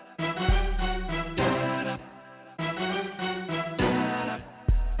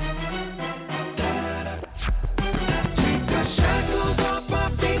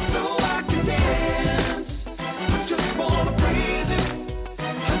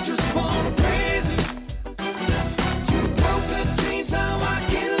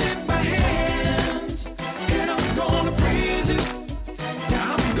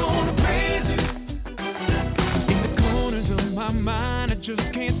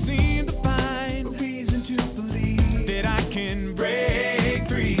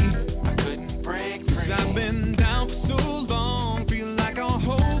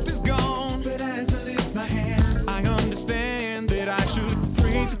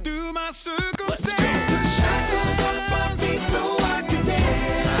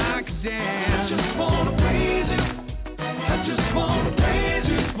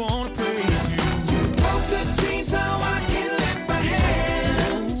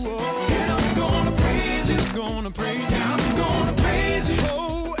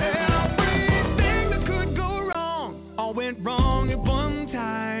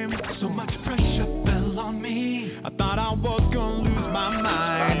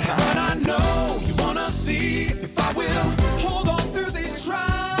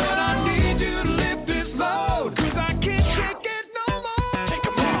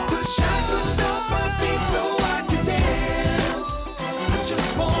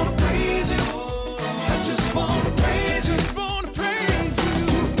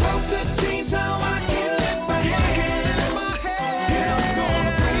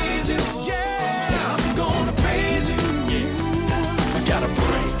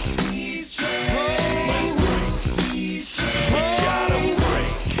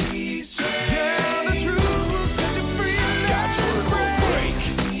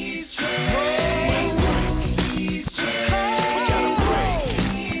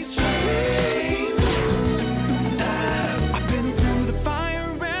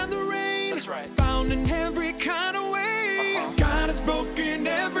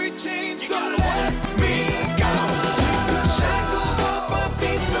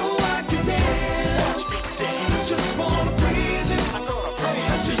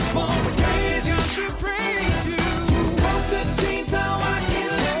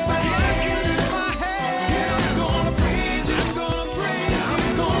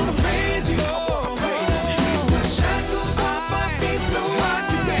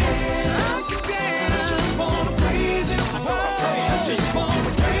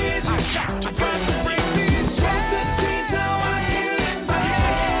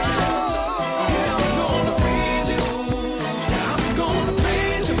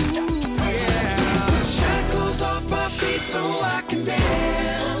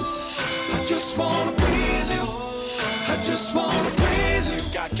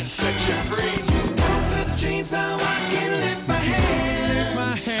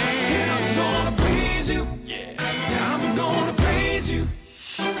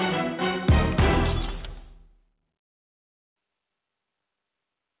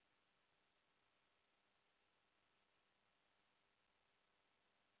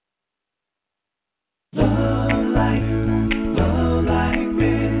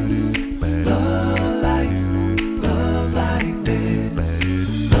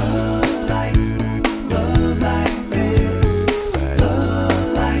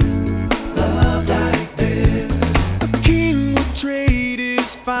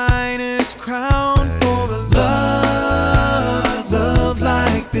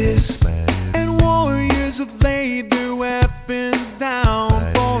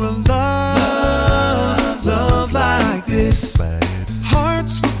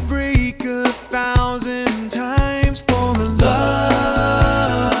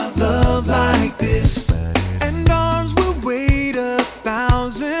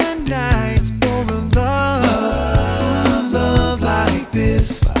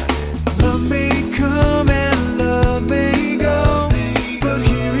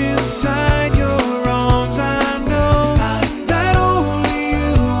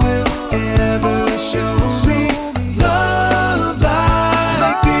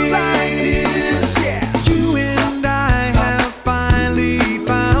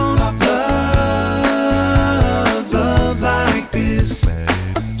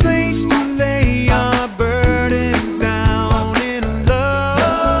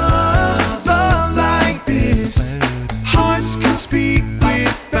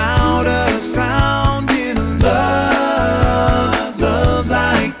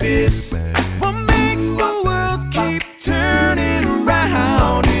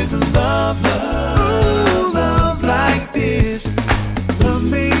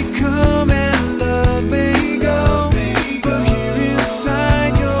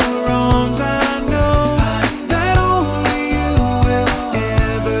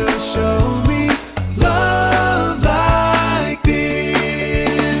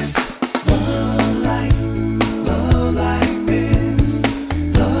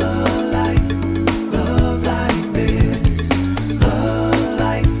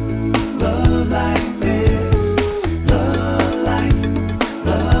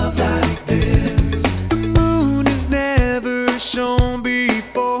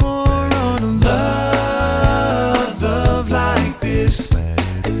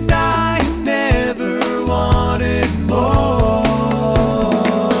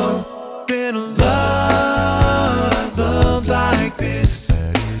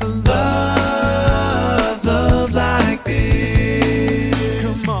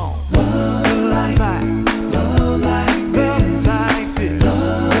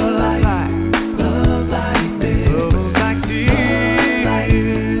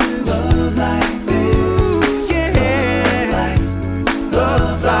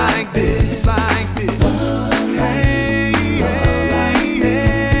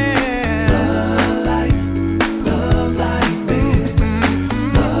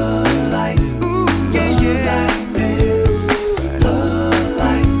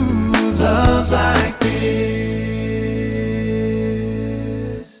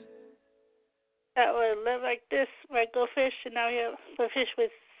 by Go Fish, and now we have Go Fish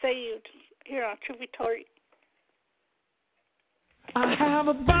with Saved here on Tributary. I have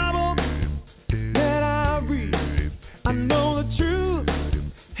a Bible that I read. I know the truth,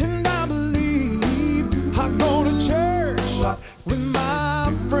 and I believe. I go to church with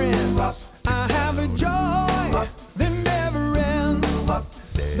my friends. I have a joy that never ends.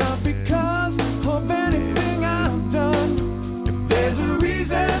 Not because of anything I've done. If there's a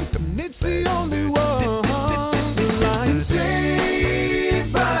reason, and it's the only one. I'm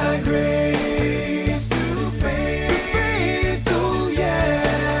saved by grace through faith. Oh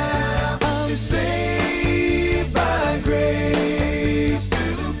yeah, I'm saved by grace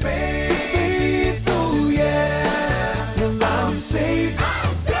through faith. Oh yeah, well, I'm saved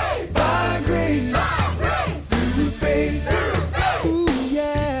by grace through faith. Oh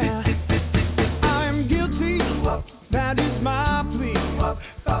yeah, I am guilty. That is my plea. But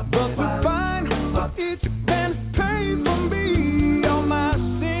the fine, it's been paid for me. All my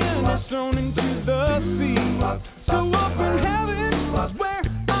sin is thrown into the sea. So up in heaven is where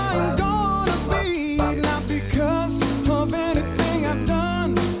I'm gonna be. Not because of anything I've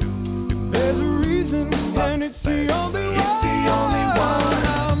done. There's a reason, and it's the only one.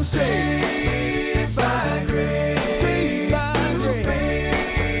 I'm saved by grace. Saved by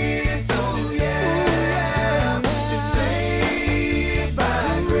grace. Oh yeah, saved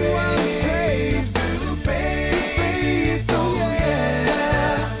by grace through faith. Oh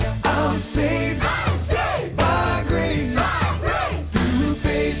yeah, I'm saved by grace through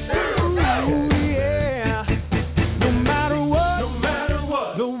faith. Oh yeah, no matter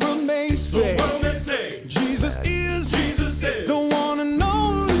what the world may say, Jesus is the one and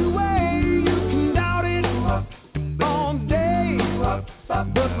only way. You can doubt it all day, but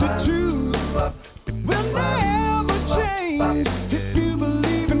the truth will never change. If you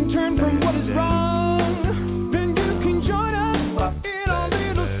believe and turn from what is wrong, then you can join us in our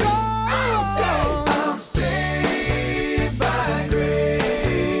little song. I'm saved by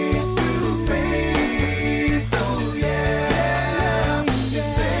grace through faith. Oh yeah,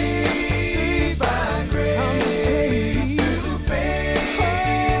 saved by grace through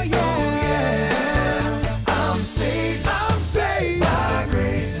faith. Oh yeah, I'm saved by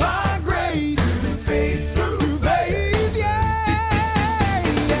grace through faith. Through faith, yeah,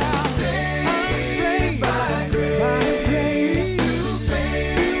 I'm saved by grace through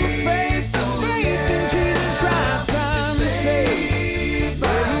faith. Oh yeah, in Jesus Christ I'm saved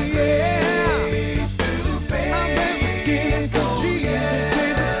by grace through faith. I'm everything 'cause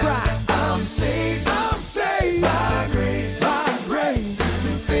Jesus Christ. I'm saved by grace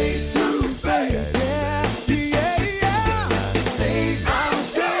through faith. Through faith, yeah, yeah.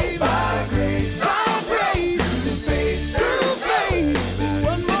 I'm saved by grace through faith. Through faith,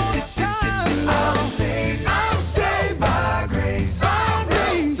 one more time. I'm saved by grace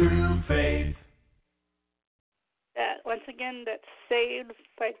through faith. Once again, that's Saved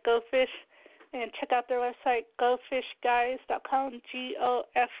by Go Fish. And check out their website, gofishguys.com,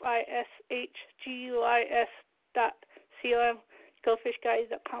 GOFISHGUIS.com,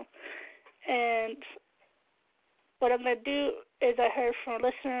 gofishguys.com. And what I'm going to do is I heard from a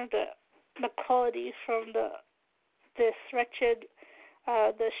listener the quality from this Wretched,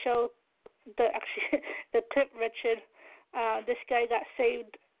 the show, the clip Wretched. This guy got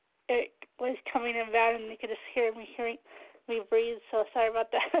saved. It was coming in bad, and you could just hear me breathe, so sorry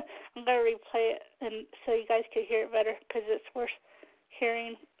about that. I'm going to replay it and so you guys can hear it better because it's worth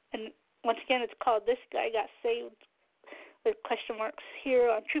hearing. And once again, it's called This Guy Got Saved with question marks here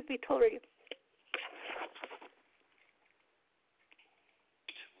on Truth Be Told Radio.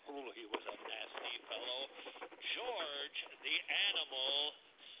 Oh, he was a nasty fellow. George the Animal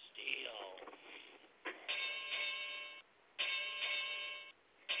Steele.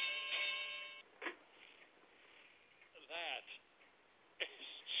 That is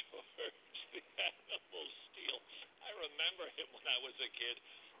George the Animal Steele. I remember him when I was a kid.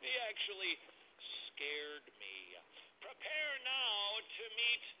 He actually scared me. Prepare now to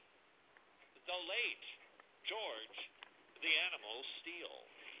meet the late George the Animal Steele.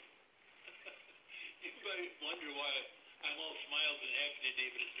 You might wonder why I'm all smiles and happy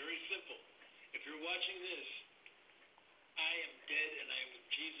today, but it's very simple. If you're watching this, I am dead and I am with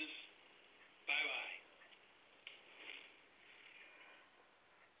Jesus. Bye-bye.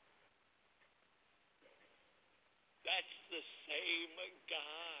 That's the same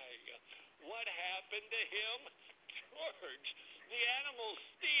guy. What happened to him? George, the Animal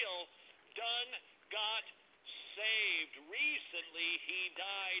Steele, done got saved. Recently he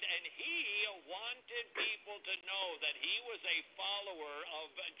died, and he wanted people to know that he was a follower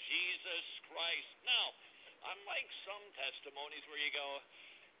of Jesus Christ. Now, Unlike some testimonies where you go,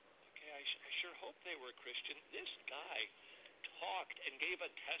 okay, I sure hope they were Christian, this guy talked and gave a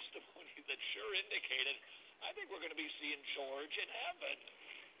testimony that sure indicated, I think we're going to be seeing George in heaven.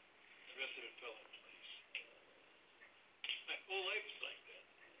 The rest of it fell in place. My whole life's like that.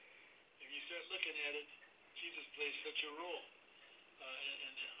 If you start looking at it, Jesus plays such a role. And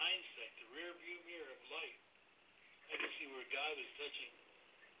in hindsight, the rear view mirror of life, I could see where God was touching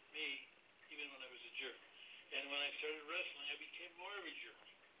me even when I was a jerk. And when I started wrestling, I became more of a jerk.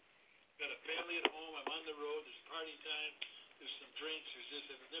 Got a family at home, I'm on the road, there's party time, there's some drinks, there's this.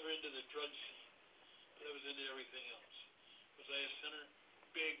 I was never into the drug scene, but I was into everything else. Was I a sinner?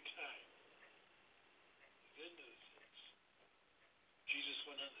 Big time. The good news is, Jesus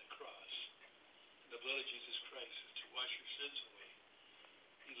went on the cross, and the blood of Jesus Christ is to wash your sins away.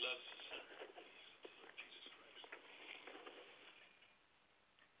 He loves the sinner. He's the Lord Jesus Christ.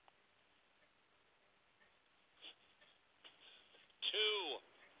 Two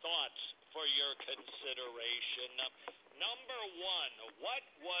thoughts for your consideration. Number one, what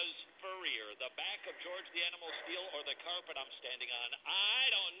was furrier, the back of George the Animal Steel or the carpet I'm standing on? I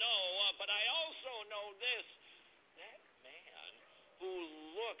don't know, but I also know this. That man who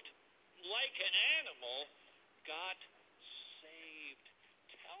looked like an animal got saved.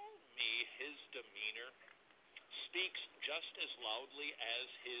 Tell me his demeanor speaks just as loudly as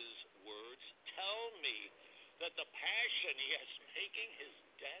his words. Tell me that the passion he has making his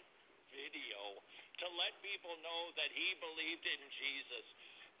death video to let people know that he believed in Jesus,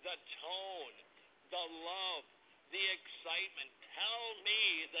 the tone, the love, the excitement, tell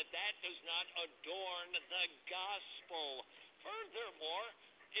me that that does not adorn the gospel. Furthermore,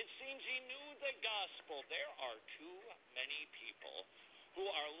 it seems he knew the gospel. There are too many people who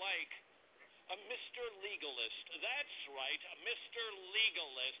are like a Mr. Legalist. That's right, a Mr.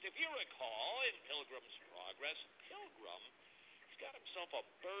 Legalist. If you recall, in Pilgrim's Progress, Pilgrim, he's got himself a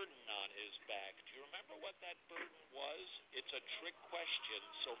burden on his back. Do you remember what that burden was? It's a trick question,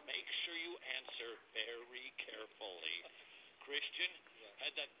 so make sure you answer very carefully. Christian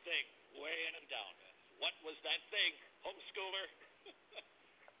had that thing weighing him down. What was that thing, homeschooler?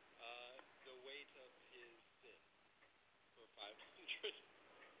 The weight of his sin for 500.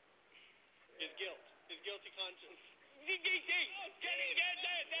 His guilt. His guilty conscience.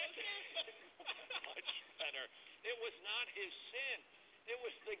 Much better. It was not his sin. It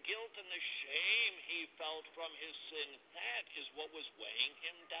was the guilt and the shame he felt from his sin. That is what was weighing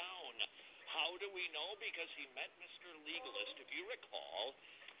him down. How do we know? Because he met Mr. Legalist, if you recall,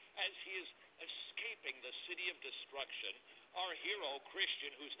 as he is escaping the city of destruction. Our hero,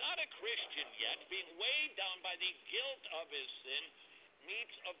 Christian, who's not a Christian yet, being weighed down by the guilt of his sin,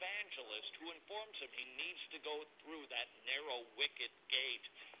 meets Evangelist, who informs him he needs to go through that narrow wicket gate.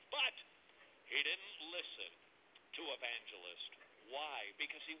 But he didn't listen to Evangelist. Why?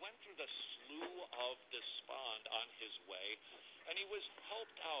 Because he went through the slough of despond on his way, and he was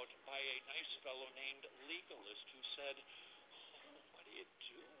helped out by a nice fellow named Legalist who said, "Oh, what are you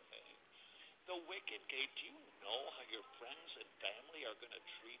doing? The wicket gate, do you know how your friends and family are going to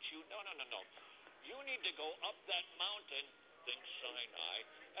treat you? No. You need to go up that mountain, think Sinai,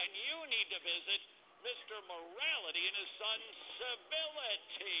 and you need to visit Mr. Morality and his son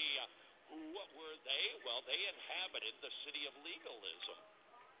Civility." Who were they? Well, they inhabited the city of legalism.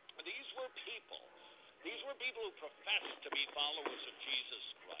 These were people who professed to be followers of Jesus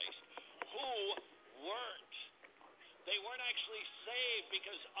Christ, who weren't. They weren't actually saved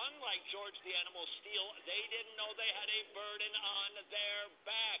because, unlike George the Animal Steel, they didn't know they had a burden on their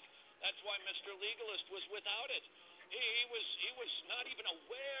back. That's why Mr. Legalist was without it. He was not even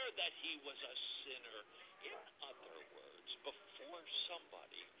aware that he was a sinner. In other words, before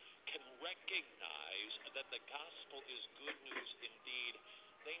somebody can recognize that the gospel is good news indeed,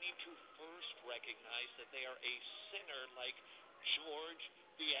 they need to first recognize that they are a sinner like George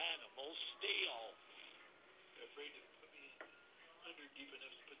the Animal Steel. They're afraid to put me under deep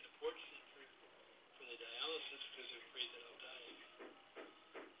enough to put the porch in for the dialysis because they're afraid that I'll die.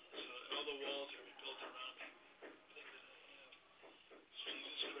 So all the walls are built around me. The thing that I have is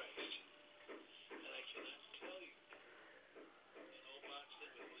Jesus Christ. And I cannot tell you, and all boxed in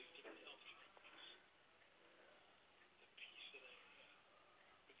with all these different health challenges, the peace that I have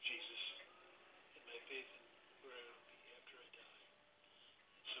with Jesus and my faith in where I will be after I die.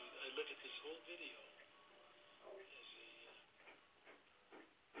 And so I look at this whole video as a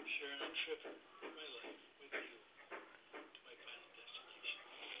sharing a trip in my life with you to my final destination.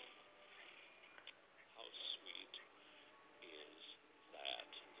 How sweet is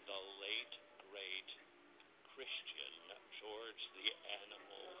that? The late, great Christian George the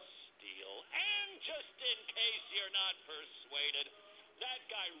Animal Steel. And just in case not persuaded. That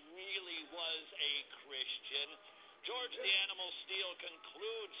guy really was a Christian. George the Animal Steel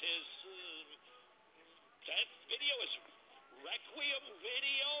concludes his death video, his requiem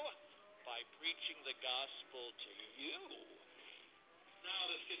video, by preaching the gospel to you.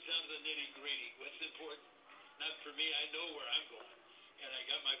 Now let's get down to the nitty-gritty. What's important? Not for me. I know where I'm going, and I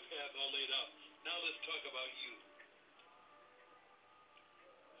got my path all laid out. Now let's talk about you.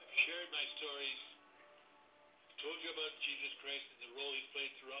 I've shared my stories, told you about Jesus Christ and the role He's played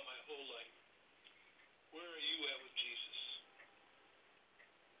throughout my whole life. Where are you at with Jesus?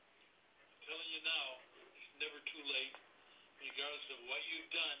 I'm telling you now, it's never too late, regardless of what you've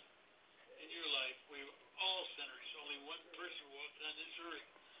done in your life. We're all sinners. Only one person walked on this earth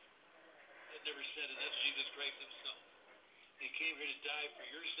that never sinned, and that's Jesus Christ Himself. He came here to die for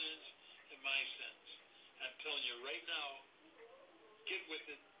your sins and my sins. And I'm telling you right now, get with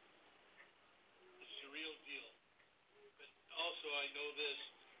it. It's the real deal. But also I know this,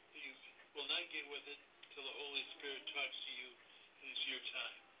 you will not get with it until the Holy Spirit talks to you, and it's your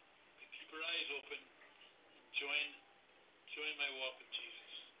time. But keep your eyes open and join my walk with Jesus.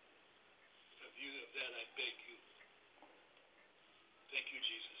 Of that I beg you. Thank you,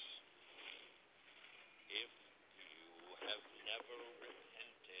 Jesus. If you have never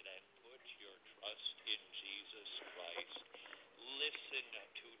repented and put your trust in Jesus Christ, listen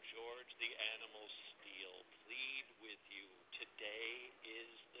to George the Animal Steel plead with you. Today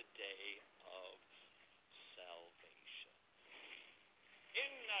is the day of salvation.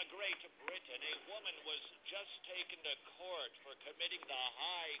 In Great Britain, a woman was just taken to court for committing the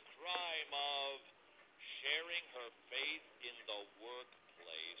high crime of sharing her faith in the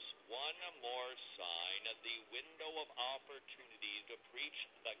workplace. One more sign, the window of opportunity to preach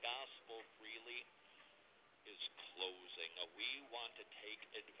the gospel freely is closing. We want to take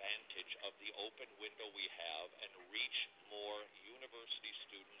advantage of the open window we have and reach more university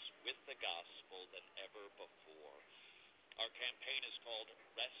students with the gospel than ever before. Our campaign is called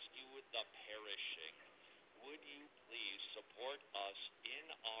Rescue the Perishing. Would you please support us in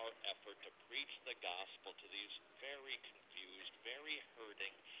our effort to preach the gospel to these very confused, very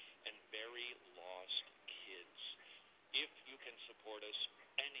hurting, and very lost kids? If you can support us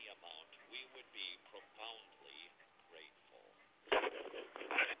any amount, we would be profoundly grateful.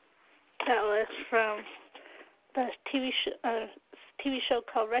 That was from the TV show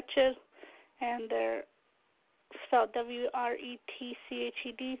called Wretched, and they're spelled WRETCHED,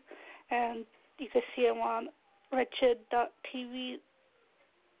 and you can see them on wretched.tv.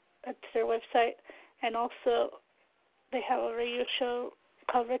 That's their website, and also they have a radio show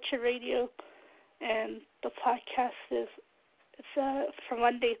called Wretched Radio, and the podcast is from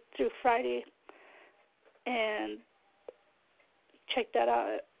Monday through Friday, and check that out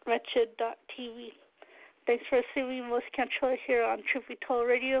at wretched.tv. Thanks for receiving Most Control here on Truth Be Told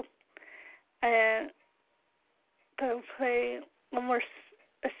Radio, and gonna play one more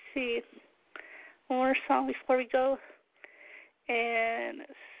song before we go. And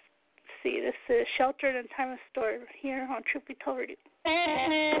let's see, this is Sheltered in Time of Storm here on Truth Be Told Radio.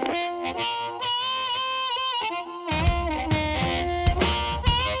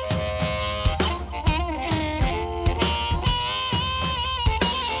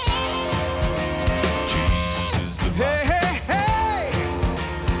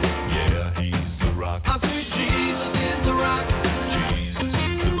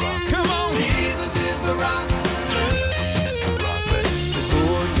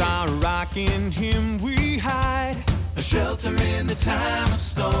 In Him we hide, a shelter in the time of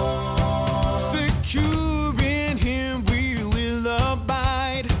storm. Secure in Him we will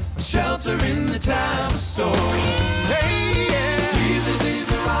abide, a shelter in the time of storm. Hey, yeah. Jesus is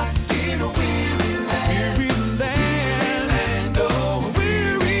the rock in a weary land. Weary land. Oh,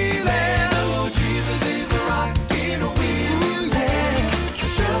 weary land. Oh, Jesus is the rock in a weary land. A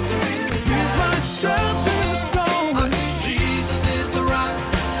shelter in the time of storm.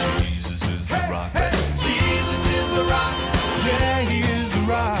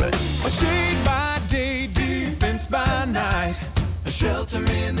 Shelter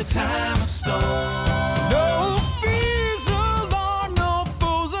in the time of storm. No fears of Lord, no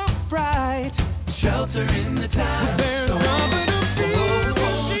foes of pride. Shelter in the time of storm.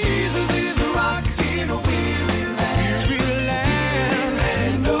 Oh, Jesus is a rock in a weary land. Weary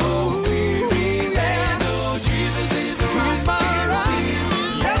land. Oh, weary land. Oh, Jesus is a rock in a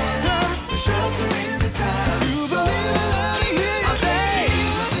weary land. Shelter in the time of storm. Jesus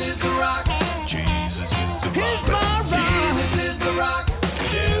is the rock. Jesus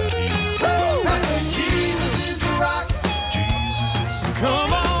is the rock.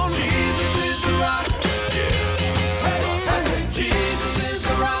 Come on, Jesus is the rock.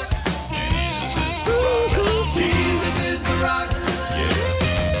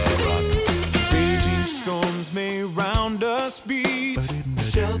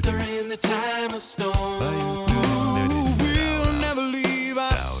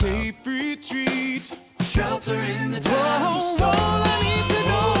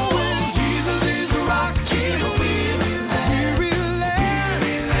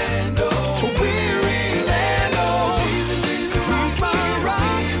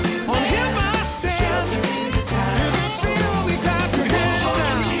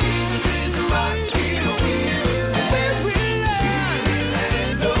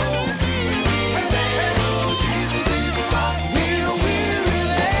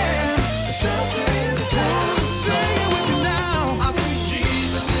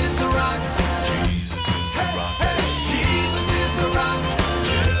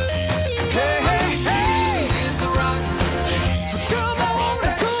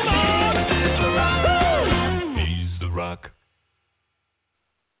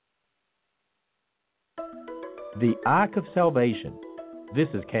 Ark of Salvation. This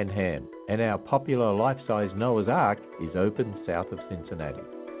is Ken Ham, and our popular life-size Noah's Ark is open south of Cincinnati.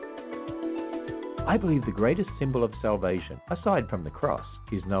 I believe the greatest symbol of salvation, aside from the cross,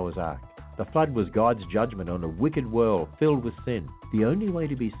 is Noah's Ark. The flood was God's judgment on a wicked world filled with sin. The only way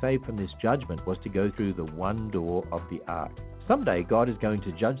to be saved from this judgment was to go through the one door of the ark. Someday God is going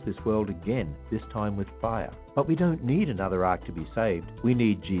to judge this world again, this time with fire. But we don't need another ark to be saved. We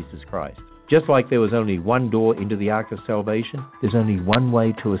need Jesus Christ. Just like there was only one door into the Ark of Salvation, there's only one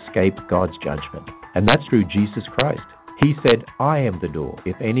way to escape God's judgment, and that's through Jesus Christ. He said, I am the door.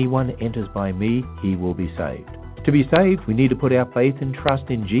 If anyone enters by me, he will be saved. To be saved, we need to put our faith and trust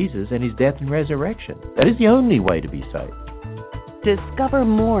in Jesus and his death and resurrection. That is the only way to be saved. Discover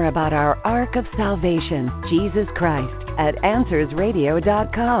more about our Ark of Salvation, Jesus Christ, at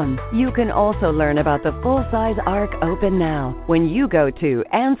AnswersRadio.com. You can also learn about the full-size Ark open now when you go to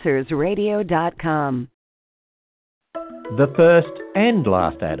AnswersRadio.com. The first and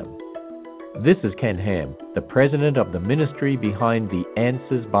last Adam. This is Ken Ham, the president of the ministry behind the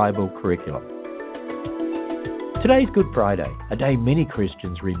Answers Bible curriculum. Today's Good Friday, a day many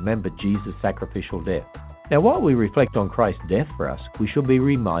Christians remember Jesus' sacrificial death. Now, while we reflect on Christ's death for us, we should be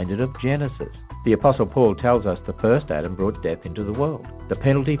reminded of Genesis. The Apostle Paul tells us the first Adam brought death into the world. The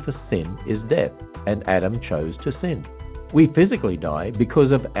penalty for sin is death, and Adam chose to sin. We physically die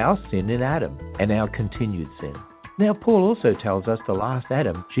because of our sin in Adam and our continued sin. Now, Paul also tells us the last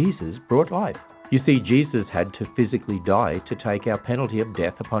Adam, Jesus, brought life. You see, Jesus had to physically die to take our penalty of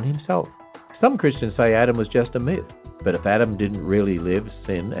death upon himself. Some Christians say Adam was just a myth. But if Adam didn't really live,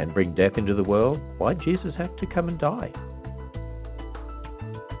 sin, and bring death into the world, why'd Jesus have to come and die?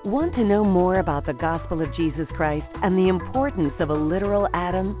 Want to know more about the gospel of Jesus Christ and the importance of a literal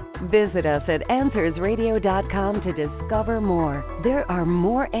Adam? Visit us at AnswersRadio.com to discover more. There are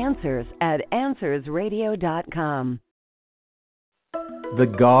more answers at AnswersRadio.com.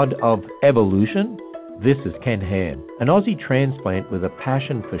 The God of Evolution? This is Ken Ham, an Aussie transplant with a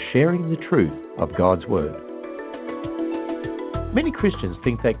passion for sharing the truth of God's Word. Many Christians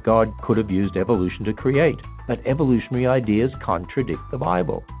think that God could have used evolution to create, but evolutionary ideas contradict the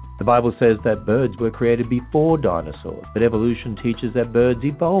Bible. The Bible says that birds were created before dinosaurs, but evolution teaches that birds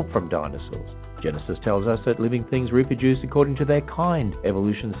evolved from dinosaurs. Genesis tells us that living things reproduce according to their kind.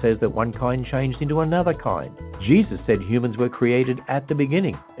 Evolution says that one kind changed into another kind. Jesus said humans were created at the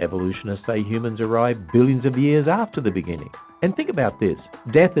beginning. Evolutionists say humans arrived billions of years after the beginning. And think about this.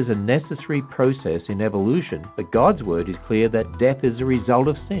 Death is a necessary process in evolution, but God's word is clear that death is a result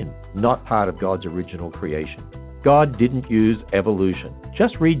of sin, not part of God's original creation. God didn't use evolution.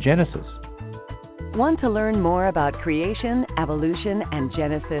 Just read Genesis. Want to learn more about creation, evolution, and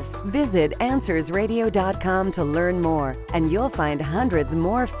Genesis? Visit AnswersRadio.com to learn more, and you'll find hundreds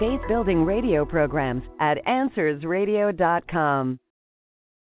more faith-building radio programs at AnswersRadio.com.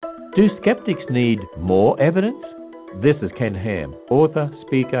 Do skeptics need more evidence? This is Ken Ham, author,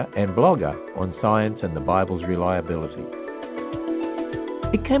 speaker, and blogger on science and the Bible's reliability.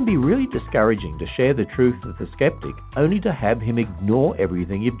 It can be really discouraging to share the truth with a skeptic only to have him ignore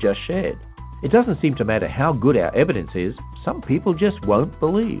everything you've just shared. It doesn't seem to matter how good our evidence is, some people just won't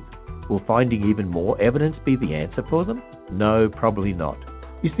believe. Will finding even more evidence be the answer for them? No, probably not.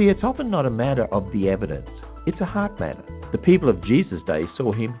 You see, it's often not a matter of the evidence. It's a heart matter. The people of Jesus' day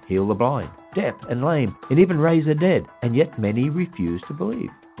saw him heal the blind, deaf and lame, and even raise the dead, and yet many refused to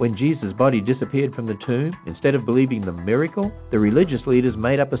believe. When Jesus' body disappeared from the tomb, instead of believing the miracle, the religious leaders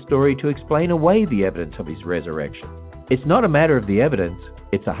made up a story to explain away the evidence of his resurrection. It's not a matter of the evidence,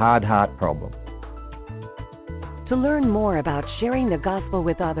 it's a hard heart problem. To learn more about sharing the gospel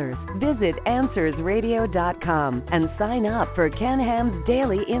with others, visit AnswersRadio.com and sign up for Ken Ham's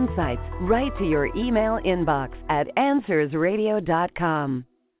Daily Insights right to your email inbox at AnswersRadio.com.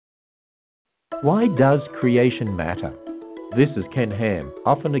 Why does creation matter? This is Ken Ham,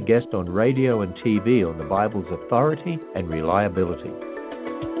 often a guest on radio and TV on the Bible's authority and reliability.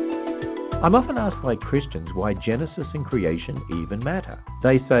 I'm often asked by Christians why Genesis and creation even matter.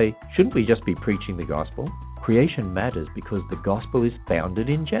 They say, shouldn't we just be preaching the gospel? Creation matters because the gospel is founded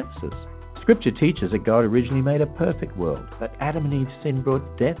in Genesis. Scripture teaches that God originally made a perfect world, but Adam and Eve's sin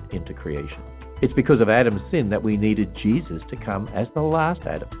brought death into creation. It's because of Adam's sin that we needed Jesus to come as the last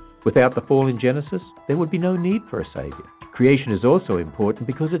Adam. Without the fall in Genesis, there would be no need for a Savior. Creation is also important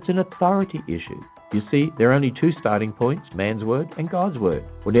because it's an authority issue. You see, there are only two starting points, man's word and God's word.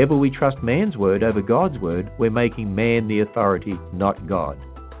 Whenever we trust man's word over God's word, we're making man the authority, not God.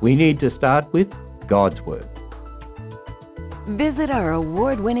 We need to start with God's word. Visit our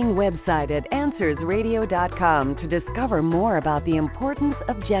award-winning website at AnswersRadio.com to discover more about the importance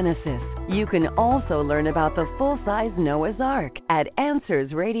of Genesis. You can also learn about the full-size Noah's Ark at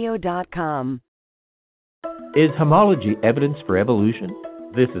AnswersRadio.com. Is homology evidence for evolution?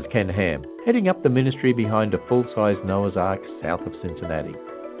 This is Ken Ham, heading up the ministry behind a full-size Noah's Ark south of Cincinnati.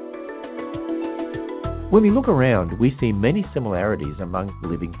 When we look around, we see many similarities among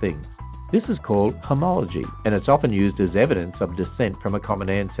living things. This is called homology, and it's often used as evidence of descent from a common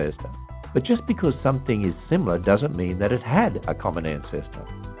ancestor. But just because something is similar doesn't mean that it had a common ancestor.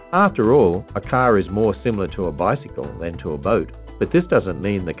 After all, a car is more similar to a bicycle than to a boat, but this doesn't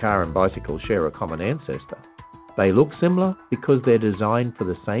mean the car and bicycle share a common ancestor. They look similar because they're designed for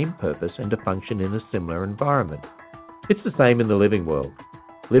the same purpose and to function in a similar environment. It's the same in the living world.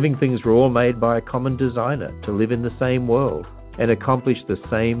 Living things were all made by a common designer to live in the same world and accomplish the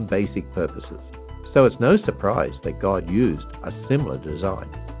same basic purposes. So it's no surprise that God used a similar design.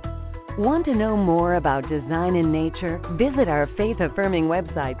 Want to know more about design in nature? Visit our faith-affirming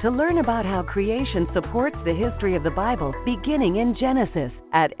website to learn about how creation supports the history of the Bible, beginning in Genesis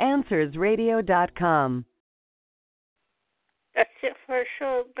at AnswersRadio.com. That's it for our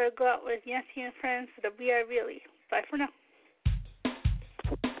show. Better go out with Yancy and friends for the B.I. Really. Bye for now.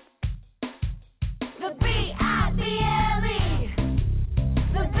 The B.I.B.L.